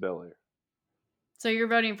Fresh Prince of Bel-Air. So you're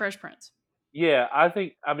voting Fresh Prince? Yeah,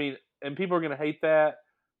 I mean, and people are going to hate that,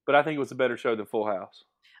 but I think it was a better show than Full House.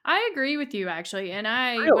 I agree with you actually. And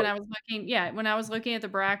when Really? I was looking at the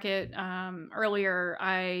bracket earlier,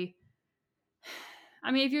 I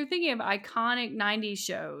mean, if you're thinking of iconic 90s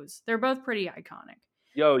shows, they're both pretty iconic.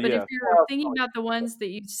 Yo, But if yeah. you're thinking about the ones that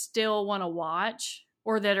you still want to watch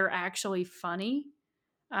or that are actually funny,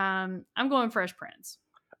 I'm going Fresh Prince.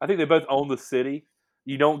 I think they both own the city.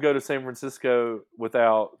 You don't go to San Francisco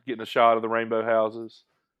without getting a shot of the rainbow houses.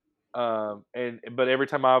 But every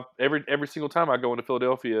single time I go into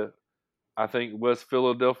Philadelphia, I think West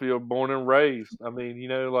Philadelphia, born and raised. I mean,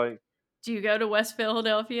 like Do you go to West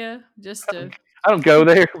Philadelphia just to? I don't go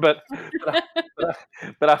there, but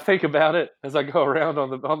I think about it as I go around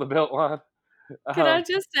on the belt line. Can I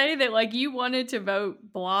just say that, like, you wanted to vote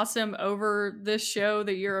Blossom over this show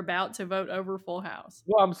that you're about to vote over Full House?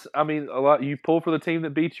 Well, I mean, a lot. You pull for the team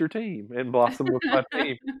that beats your team, and Blossom was my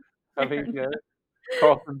team. I mean,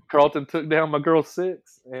 Carlton took down my girl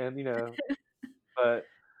 6, and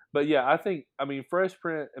but yeah, I mean, Fresh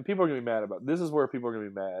Prince, and people are gonna be mad about this. Is where people are gonna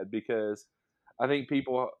be mad because I think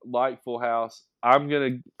people like Full House. I'm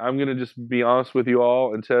gonna just be honest with you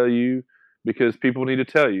all and tell you because people need to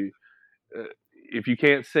tell you. If you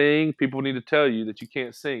can't sing, people need to tell you that you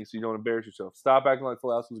can't sing so you don't embarrass yourself. Stop acting like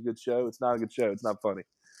Full House was a good show. It's not a good show. It's not funny.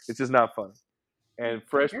 It's just not funny. And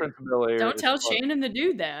Fresh Prince of Bel Air. Don't tell Shannon the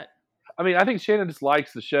dude that. I mean, I think Shannon just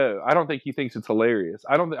likes the show. I don't think he thinks it's hilarious.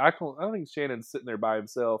 I don't think Shannon's sitting there by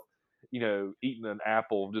himself, eating an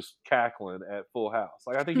apple, just cackling at Full House.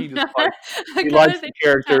 Like I think he just likes the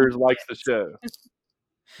characters, likes the show.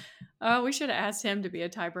 Oh, we should have asked him to be a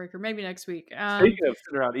tiebreaker. Maybe next week. Speaking of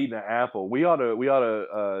sitting around eating an apple, we ought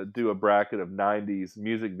to do a bracket of '90s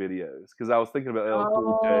music videos because I was thinking about LL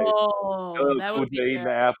Cool J. That would be eating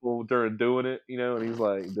the apple during doing it, and he's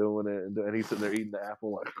like doing it, and he's sitting there eating the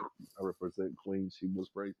apple like I represent Queens. She was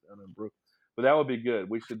raised down in Brooklyn, but that would be good.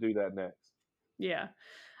 We should do that next. Yeah.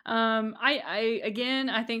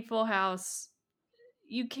 I think Full House.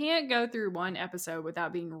 You can't go through one episode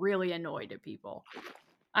without being really annoyed at people.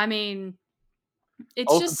 I mean,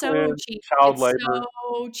 it's just so cheesy. Child labor.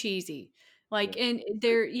 So cheesy. Like, and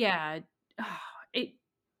there,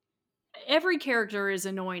 every character is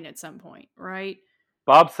annoying at some point, right?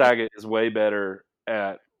 Bob Saget is way better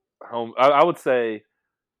at home. I would say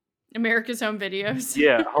America's Home Videos.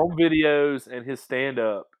 Yeah, home videos and his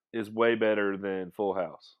stand-up is way better than Full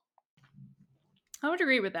House. I would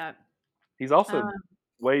agree with that. He's also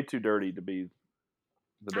way too dirty to be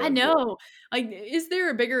I know. Like, is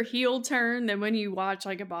there a bigger heel turn than when you watch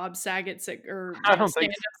like a Bob Saget stand-up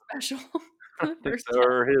special?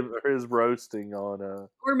 Or his roasting on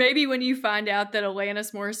or maybe when you find out that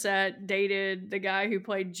Alanis Morissette dated the guy who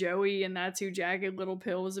played Joey and that's who Jagged Little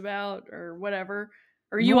Pill was about or whatever.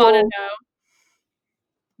 Or you ought to know.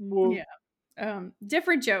 Whoa. Yeah.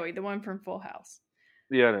 Different Joey, the one from Full House.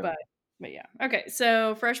 Yeah, I know. But yeah. Okay,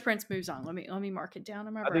 so Fresh Prince moves on. Let me mark it down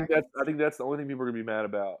in my bracket. I think that's the only thing people are gonna be mad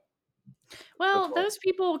about. Well, those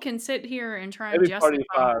people can sit here and try and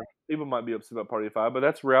justify. People might be upset about Party of Five, but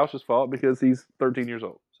that's Roush's fault because he's 13 years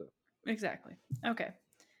old. So exactly. Okay.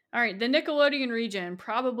 All right. The Nickelodeon region,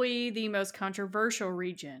 probably the most controversial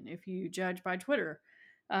region if you judge by Twitter.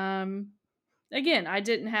 Again, I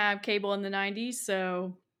didn't have cable in the 90s,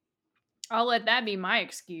 so I'll let that be my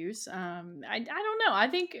excuse. I don't know. I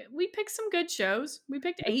think we picked some good shows. We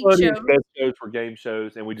picked 8 shows. Best shows were game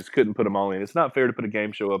shows, and we just couldn't put them all in. It's not fair to put a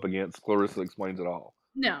game show up against Clarissa Explains It All.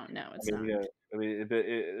 No, it's not. I mean,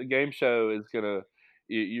 a game show is gonna.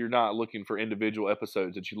 You're not looking for individual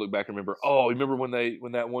episodes that you look back and remember. Oh, remember when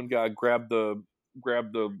that one guy grabbed the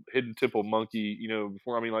hidden tipple monkey?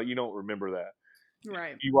 Before. I mean, like you don't remember that.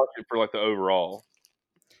 Right. You watch it for like the overall.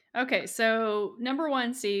 Okay, so number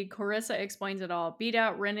 1 seed, Clarissa Explains It All, beat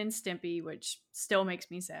out Ren and Stimpy, which still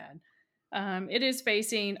makes me sad. It is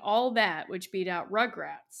facing All That, which beat out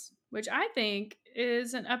Rugrats, which I think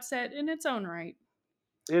is an upset in its own right.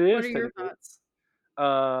 It is. What are your thoughts?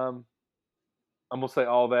 I'm gonna say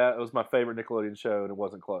All That. It was my favorite Nickelodeon show, and it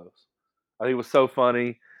wasn't close. I think it was so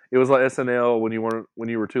funny. It was like SNL when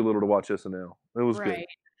you were too little to watch SNL. It was good.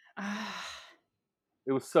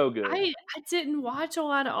 It was so good. I didn't watch a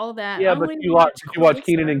lot of All That. Yeah, but you watch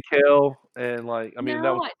Kenan and Kel and like that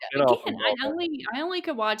was again, I only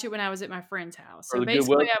could watch it when I was at my friend's house. So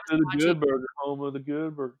basically, I was watching Good Burger, home of the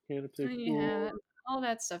Good Burger. Yeah, all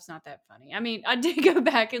that stuff's not that funny. I mean, I did go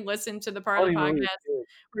back and listen to the part of the podcast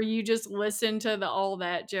where you just listened to the All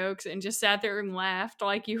That jokes and just sat there and laughed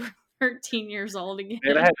like you were 13 years old again.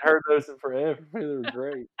 And I hadn't heard those in forever. They were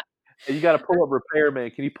great. And you got to pull up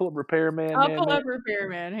Repairman. Can you pull up Repairman, I'll man, pull man? up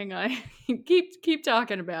Repairman. Hang on. keep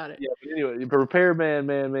talking about it. Yeah, but anyway, but Repairman,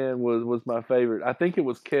 man, was my favorite. I think it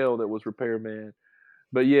was Kel that was Repairman.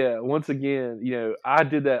 But yeah, once again, I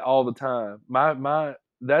did that all the time.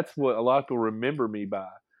 That's what a lot of people remember me by,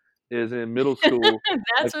 is in middle school. Like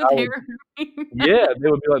That's what I they would, were. yeah, they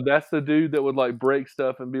would be like, that's the dude that would like break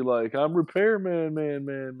stuff and be like, I'm Repairman,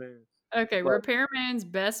 man. Okay, Like, Repairman's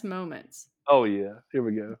best moments. oh yeah, here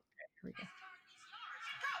we go. Here we go.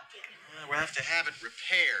 We'll have to have it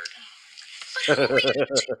repaired. That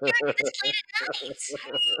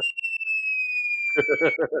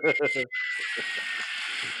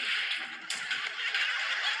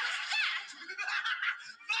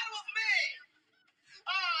was me!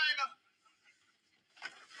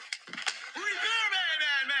 I'm Repairman,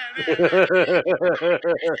 I'm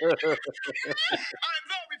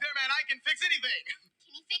no Repairman. I can fix anything. Can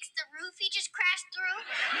he fix the roof he just crashed through?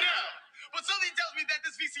 No, but something tells me that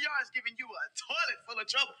this VCR is giving you a toilet full of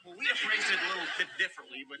trouble. Well, we have phrased it a little bit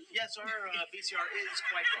differently, but yes, our VCR is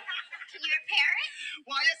quite wrong. Can you repair it?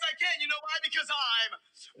 Why, yes, I can. You know why? Because I'm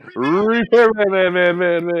Repairman,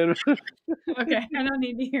 man. Okay, I don't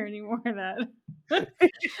need to hear any more of that.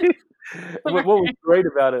 What was great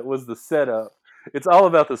about it was the setup. It's all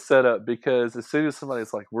about the setup, because as soon as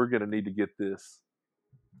somebody's like, we're going to need to get this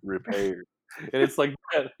repaired. And it's like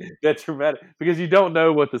that dramatic, because you don't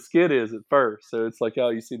know what the skit is at first. So it's like, oh,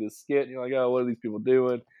 you see this skit and you're like, oh, what are these people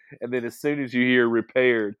doing? And then as soon as you hear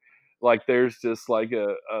repaired, like there's just like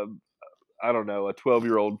I don't know, a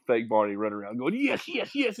 12-year-old fake Barney running around going, yes,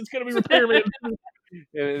 it's going to be Repairman.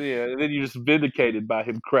 and then you're just vindicated by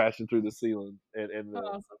him crashing through the ceiling. And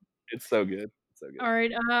Awesome. it's so good. All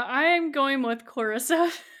right, I am going with Clarissa.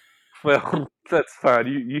 Well, that's fine.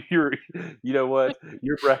 You know what?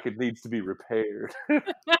 Your bracket needs to be repaired.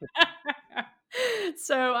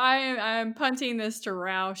 So I'm punting this to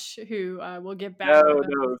Roush, who will get back with us.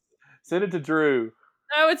 No. Send it to Drew.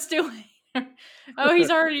 No, it's still here. Oh, he's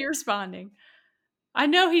already responding. I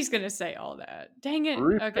know he's gonna say all that. Dang it.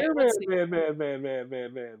 Okay, let's see. Man.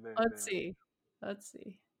 Let's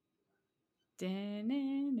see.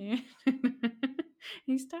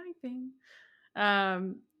 He's typing. I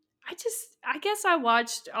guess I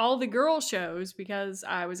watched all the girl shows because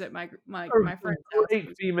I was at my friend's house.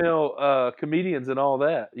 Great female comedians and all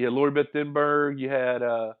that. Yeah, Lori Beth Denberg. You had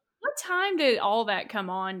What time did all that come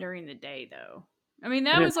on during the day, though? I mean,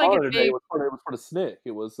 that and was like a Holiday big. was for the SNCC.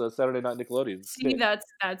 It was Saturday Night Nickelodeon. See,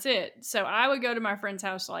 that's it. So I would go to my friend's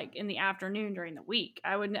house like in the afternoon during the week.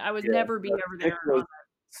 I would never be over there.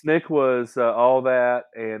 SNCC was all that,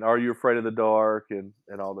 and Are You Afraid of the Dark, and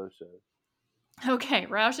all those shows. Okay,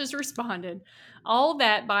 Roush has responded. All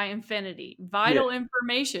that by Infinity. Vital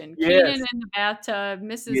information. Yes. Keenan in the bathtub,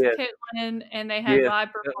 Mrs. Pitlin, and they had live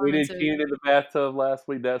performances. We did Keenan in the bathtub last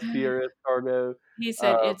week. That's PRS Cargo. He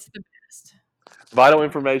said it's the best. Vital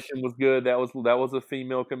Information was good. That was a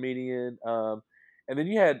female comedian. And then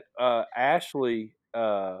you had Ashley,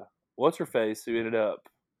 what's her face, who ended up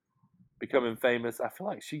becoming famous. I feel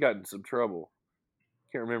like she got in some trouble.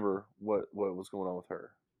 Can't remember what was going on with her.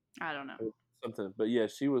 I don't know. Something, but yeah,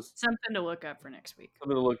 she was something to look up for next week.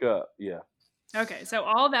 Something to look up, yeah. Okay, so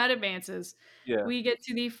all that advances. Yeah. We get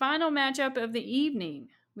to the final matchup of the evening.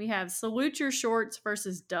 We have Salute Your Shorts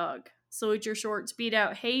versus Doug. Salute Your Shorts beat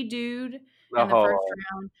out Hey Dude in the first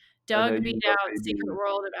round. Doug beat out Secret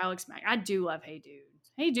World of Alex Mack. I do love Hey Dude.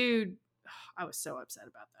 Hey Dude, I was so upset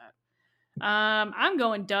about that. I'm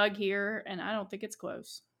going Doug here, and I don't think it's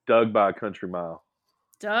close. Doug by a country mile.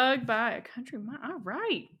 Doug by a country mile.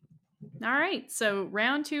 All right. So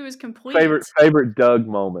round 2 is complete. Favorite Doug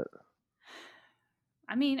moment.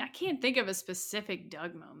 I mean, I can't think of a specific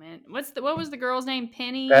Doug moment. What was the girl's name?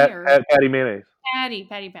 Penny or Patty Mayonnaise? Patty.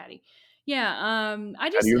 Yeah.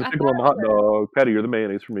 Patty, you're the pickle on the hot dog. Patty, you're the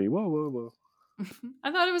mayonnaise for me. Whoa.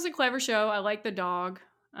 I thought it was a clever show. I like the dog.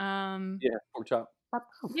 Yeah, pork chop.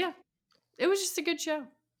 Yeah, it was just a good show.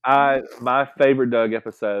 My favorite Doug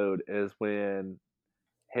episode is when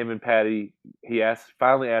him and Patty, he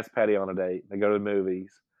finally asked Patty on a date. They go to the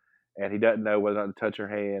movies, and he doesn't know whether or not to touch her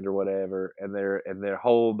hand or whatever. And the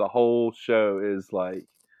whole show is like,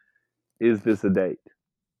 is this a date?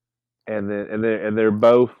 And they're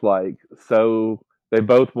both like, so they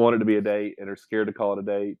both want it to be a date and are scared to call it a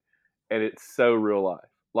date, and it's so real life.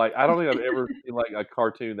 Like, I don't think I've ever seen like a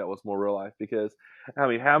cartoon that was more real life, because I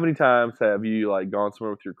mean, how many times have you like gone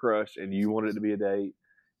somewhere with your crush and you wanted it to be a date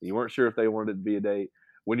and you weren't sure if they wanted it to be a date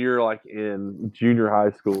when you're like in junior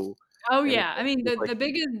high school? Oh yeah, I mean the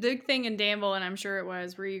big thing in Danville, and I'm sure it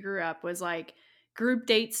was where you grew up, was like group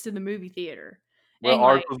dates to the movie theater. Well, And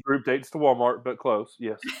ours like was group dates to Walmart, but close.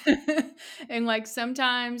 Yes. and like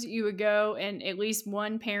sometimes you would go and at least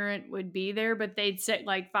one parent would be there, but they'd sit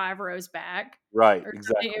like 5 rows back Right. or something.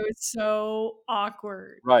 Exactly. It was so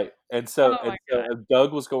awkward. Right. Oh my god.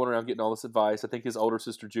 Doug was going around getting all this advice. I think his older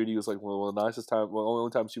sister Judy was like one of the nicest time. Well,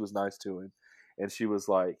 only time she was nice to him, and she was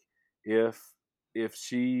like, if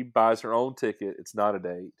she buys her own ticket, it's not a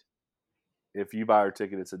date. If you buy her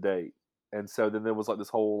ticket, it's a date. And so then there was like this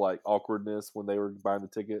whole like awkwardness when they were buying the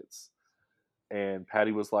tickets, and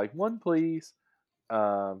Patty was like, "One, please."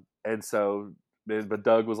 And so, but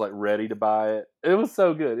Doug was like ready to buy it. It was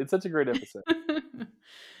so good. It's such a great episode.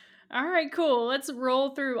 All right, cool. Let's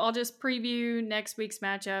roll through. I'll just preview next week's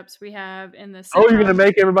matchups we have in the Oh, you're gonna sitcom.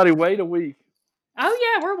 make everybody wait a week.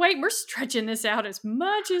 Oh yeah, we're stretching this out as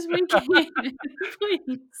much as we can.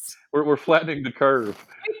 Please. We're flattening the curve.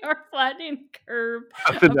 We are flattening the curve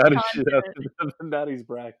The of 90s, content. the 90s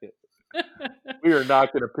bracket. We are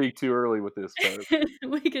not going to peak too early with this, folks.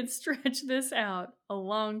 We could stretch this out a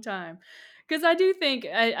long time. Because I do think,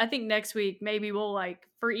 I think next week maybe we'll like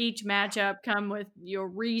for each matchup come with your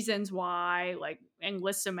reasons why, like, and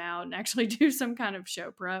list them out and actually do some kind of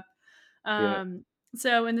show prep. Yeah,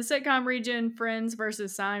 So in the sitcom region, Friends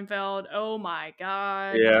versus Seinfeld. Oh my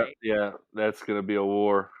God. yeah, Like yeah. That's going to be a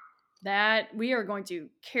war. that we are going to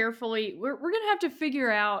carefully, we're going to have to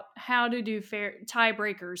figure out how to do fair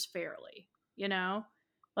tiebreakers fairly, you know?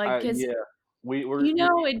 Like, because Yeah, we're you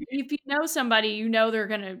know, if you know somebody, you know they're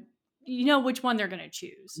gonna, you know which one they're gonna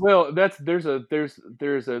choose. well. There's a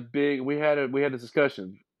big. We had a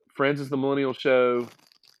discussion. Friends is the millennial show,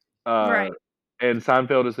 uh, Right. and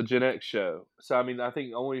Seinfeld is the Gen X show. So I mean, I think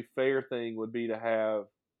the only fair thing would be to have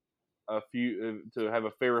a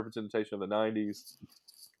fair representation of the '90s.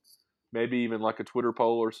 Maybe even like a Twitter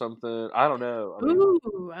poll or something. I don't know. I mean,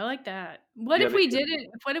 Ooh, I like that. What yeah, if we did it?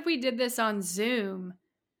 What if we did this on Zoom?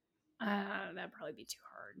 That'd probably be too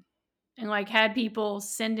hard. And like had people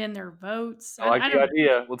send in their votes. I like I the don't.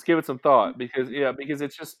 idea. Let's give it some thought because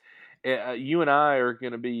it's just you and I are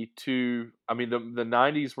going to be two. I mean, the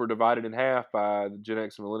 '90s were divided in half by the Gen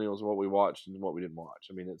X and Millennials and what we watched and what we didn't watch.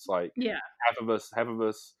 I mean, it's like Yeah. half of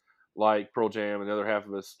us like Pearl Jam, and the other half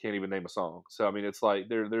of us can't even name a song. So I mean, it's like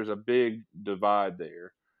there's a big divide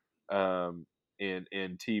there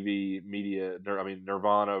in TV media. I mean,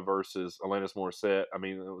 Nirvana versus Alanis Morissette. I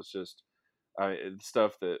mean, it was just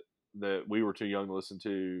stuff that we were too young to listen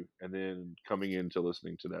to, and then coming into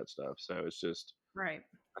listening to that stuff. So it's just, Right.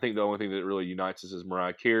 I think the only thing that really unites us is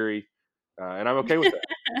Mariah Carey, and I'm okay with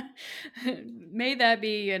that. May that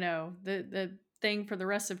be, the thing for the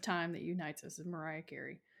rest of time that unites us is Mariah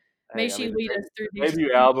Carey. May Hey, I she mean, lead us through the these.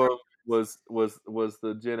 debut album was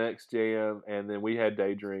the Gen X Jam, and then we had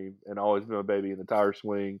Daydream and Always Been My Baby and the Tire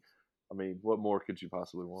Swing. I mean, what more could you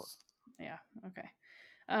possibly want? Yeah. Okay.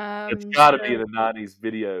 It's got to So be in the '90s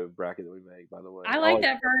video bracket that we make. By the way, I like Always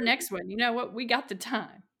that for our Been next one. You know what? We got the time,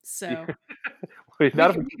 My so Baby. we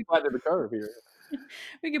Not if could we keep flattening the curve here.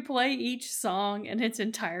 we could play each song in its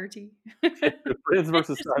entirety. Friends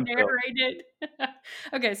versus Just Seinfeld. narrated.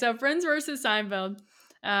 Okay, so Friends versus Seinfeld.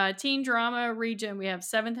 Teen drama region, we have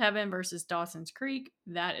Seventh Heaven versus Dawson's Creek.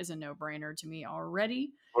 That is a no-brainer to me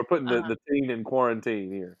already. We're putting Uh, the teen in quarantine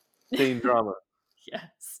here. Teen drama.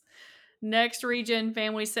 yes. Next region,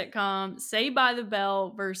 family sitcom, Saved by the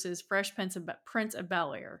Bell versus Fresh Prince of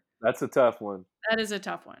Bel-Air. That's a tough one. That is a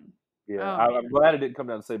tough one. Yeah, Oh, I'm man. glad it didn't come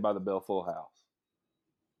down to Saved by the Bell Full House.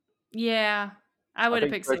 Yeah, I I would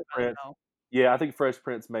have think picked Fresh Saved by the Prince. Bell. Yeah, I think Fresh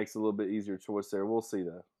Prince makes a little bit easier choice there. We'll see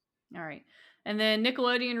though. All right. And then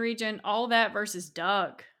Nickelodeon region, All That versus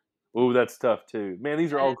Doug. Ooh, that's tough too. Man,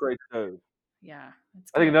 these are That all is, great shows. yeah,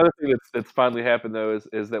 it's I think good. another thing that's finally happened though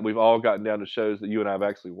is that we've all gotten down to shows that you and I have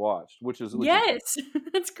actually watched, which is Yes,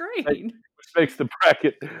 that's great. which makes the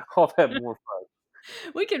bracket all that more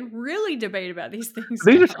fun. We can really debate about these things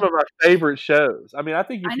These now. are some of my favorite shows. I mean, I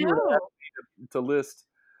think if I you were to know. ask me to list,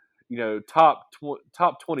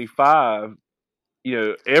 top 25,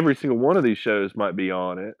 every single one of these shows might be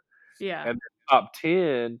on it. Yeah. And then top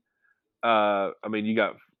 10, I mean, you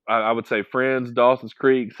got, I would say Friends, Dawson's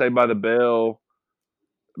Creek, Saved by the Bell,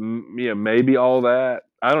 maybe All That.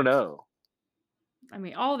 I don't know. I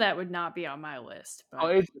mean, All That would not be on my list, Oh,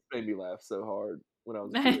 but it just made me laugh so hard when I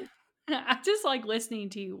was a kid. I just like listening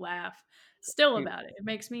to you laugh still about it. It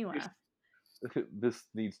makes me laugh. This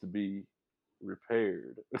needs to be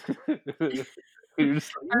repaired. You're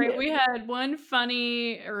just like, All right, yeah. we had one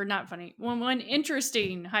funny or not funny, one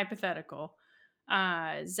interesting hypothetical.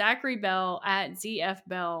 Zachary Bell at ZF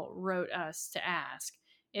Bell wrote us to ask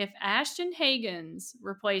if Ashton Hagens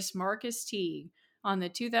replaced Marcus Teague on the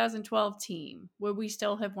 2012 team, would we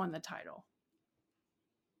still have won the title?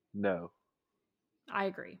 No. I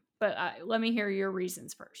agree, but let me hear your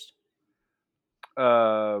reasons first.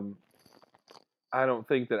 Um, I don't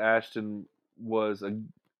think that Ashton was a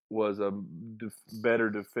better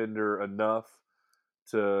defender enough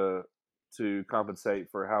to compensate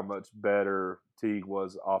for how much better Teague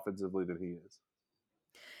was offensively than he is.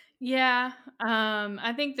 Yeah,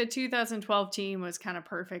 I think the 2012 team was kind of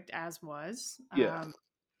perfect as was. Yeah.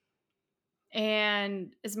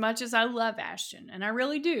 And as much as I love Ashton, and I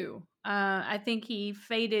really do, I think he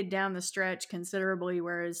faded down the stretch considerably,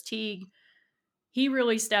 whereas Teague, he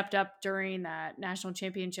really stepped up during that national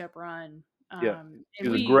championship run. Yeah. He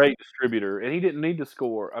And was a we, great distributor, and he didn't need to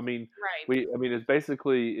score. I mean, right,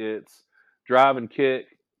 it's drive and kick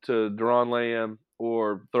to Deron Lamb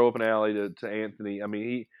or throw up an alley to Anthony. I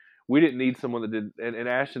mean, we didn't need someone that did, and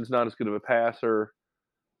Ashton's not as good of a passer,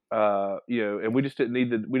 and we just didn't need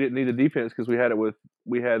the defense because we had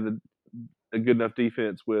a good enough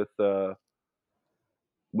defense with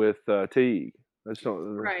Teague. I just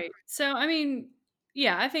don't. right. So, I mean,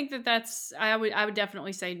 yeah, I think that's, I would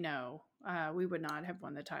definitely say no. We would not have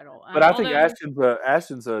won the title. But I think Although,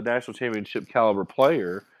 Ashton's a national championship caliber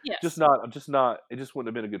player. yes, Just not. It just wouldn't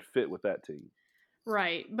have been a good fit with that team.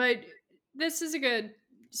 right. But this is a good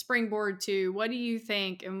springboard to what do you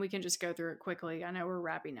think? And we can just go through it quickly. I know we're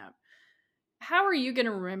wrapping up. How are you going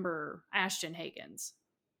to remember Ashton Hagans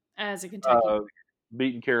as a Kentucky player?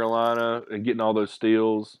 Beating Carolina and getting all those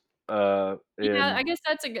steals. Yeah, I And guess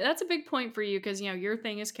that's a big point for you because your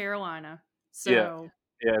thing is Carolina. yeah, So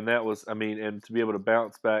and that was, I mean, and to be able to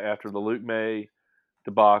bounce back after the Luke May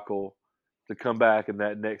debacle, to come back in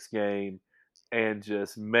that next game and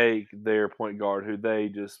just make their point guard, who they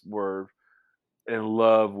just were in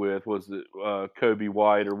love with, was it Kobe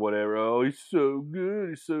White or whatever? Oh, he's so good,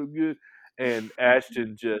 he's so good. And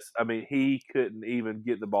Ashton just, I mean, he couldn't even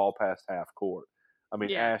get the ball past half court. I mean,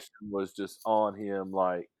 yeah. Ashton was just on him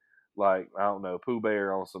like I don't know, Pooh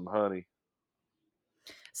Bear on some honey.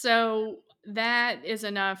 So that is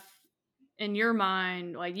enough in your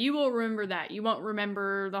mind. Like you will remember that. You won't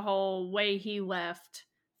remember the whole way he left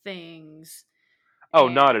things. Oh,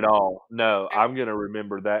 And not at all. No, I'm gonna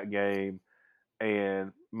remember that game.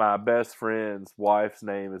 And my best friend's wife's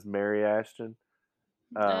name is Mary Ashton.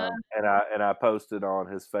 uh, And I posted on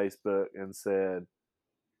his Facebook and said,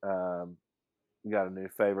 um, "Got a new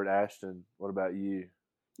favorite, Ashton. What about you?"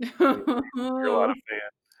 Carolina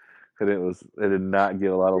fan, and it did not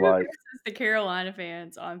get a lot of who likes. versus the Carolina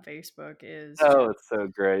fans on Facebook is Oh, just it's so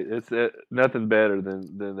great. Nothing better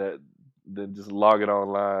than just logging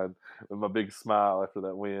online with my big smile after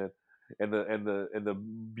that win, and the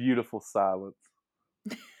beautiful silence.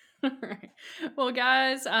 right. Well,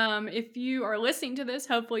 guys, if you are listening to this,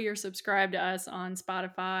 hopefully you're subscribed to us on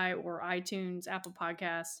Spotify or iTunes, Apple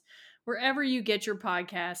Podcasts, wherever you get your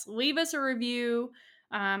podcasts. Leave us a review.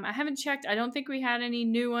 I haven't checked. I don't think we had any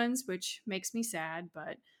new ones, which makes me sad,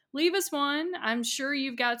 but leave us one. I'm sure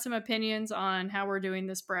you've got some opinions on how we're doing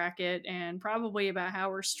this bracket and probably about how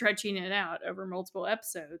we're stretching it out over multiple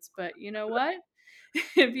episodes. But you know what?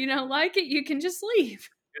 If you don't like it, you can just leave.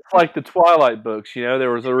 It's like the Twilight books, there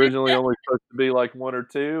was originally only supposed to be like one or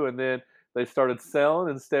two, and then they started selling,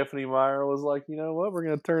 and Stephanie Meyer was like, you know what, we're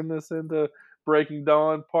going to turn this into Breaking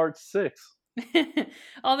Dawn Part 6.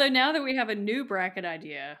 Although now that we have a new bracket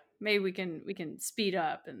idea, maybe we can speed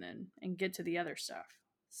up and get to the other stuff.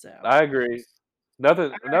 So I agree.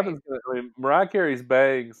 Nothing's all right. gonna. I mean, Mariah Carey's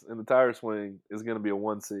 "Bangs" in the Tire Swing is gonna be a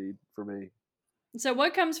 1 seed for me. So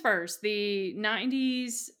what comes first? The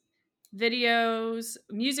 90s videos,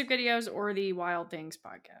 music videos, or the Wild Things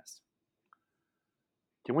podcast?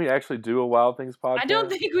 Can we actually do a Wild Things I don't podcast?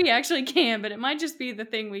 think we actually can, but it might just be the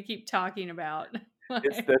thing we keep talking about.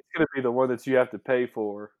 That's gonna be the one that you have to pay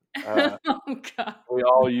for. Oh god. We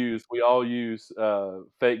all use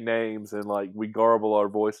fake names, and like we garble our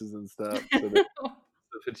voices and stuff so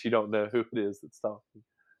that you don't know who it is that's talking.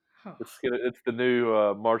 It's the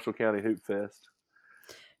new Marshall County Hoop Fest.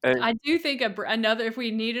 And I do think another, if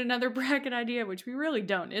we need another bracket idea, which we really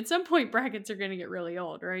don't. At some point, brackets are going to get really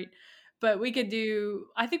old, right? But we could do.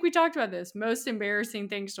 I think we talked about this. Most embarrassing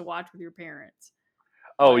things to watch with your parents.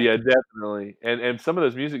 oh Like yeah, definitely. And some of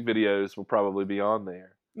those music videos will probably be on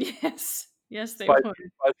there. yes, yes, they Spice, would.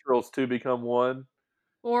 Spice Girls 2 Become One.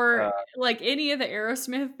 Or like any of the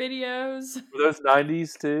Aerosmith videos. Were those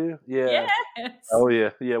 90s too? Yeah. Yes. Oh yeah,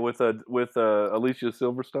 yeah. With Alicia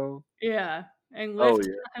Silverstone. Yeah. And Oh Liv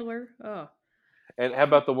yeah. Tyler. Oh. And how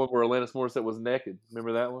about the one where Alanis Morissette was naked?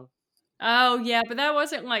 Remember that one? Oh yeah, but that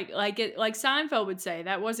wasn't like Seinfeld would say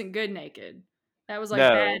that wasn't good naked. That was like No,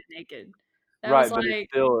 bad naked. That was right. But it like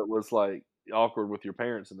still, it was like awkward with your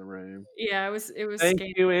parents in the room. Yeah, it was Thank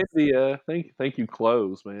scary. you, India. Thank you,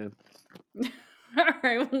 clothes, man. All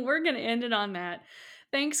right, well, we're gonna end it on that.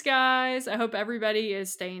 Thanks, guys. I hope everybody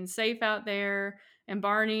is staying safe out there. And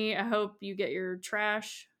Barney, I hope you get your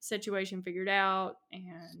trash situation figured out. And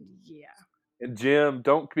yeah. And Jim,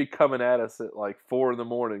 don't be coming at us at like 4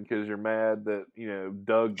 a.m. because you're mad that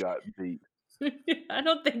Doug got beat. I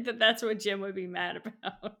don't think that's what Jim would be mad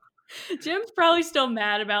about. Jim's probably still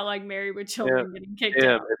mad about like Married with Children getting kicked Jim,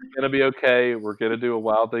 out. it's gonna be okay. We're gonna do a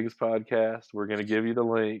Wild Things podcast. We're gonna give you the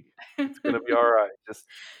link. It's gonna be all right. Just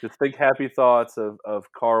think happy thoughts of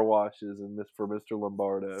car washes and for Mr.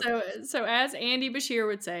 Lombardo. So as Andy Bashir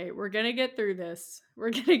would say, we're gonna get through this.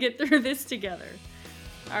 We're gonna get through this together.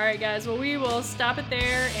 All right, guys. Well, we will stop it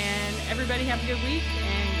there, and everybody have a good week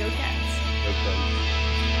and go Cats. Okay.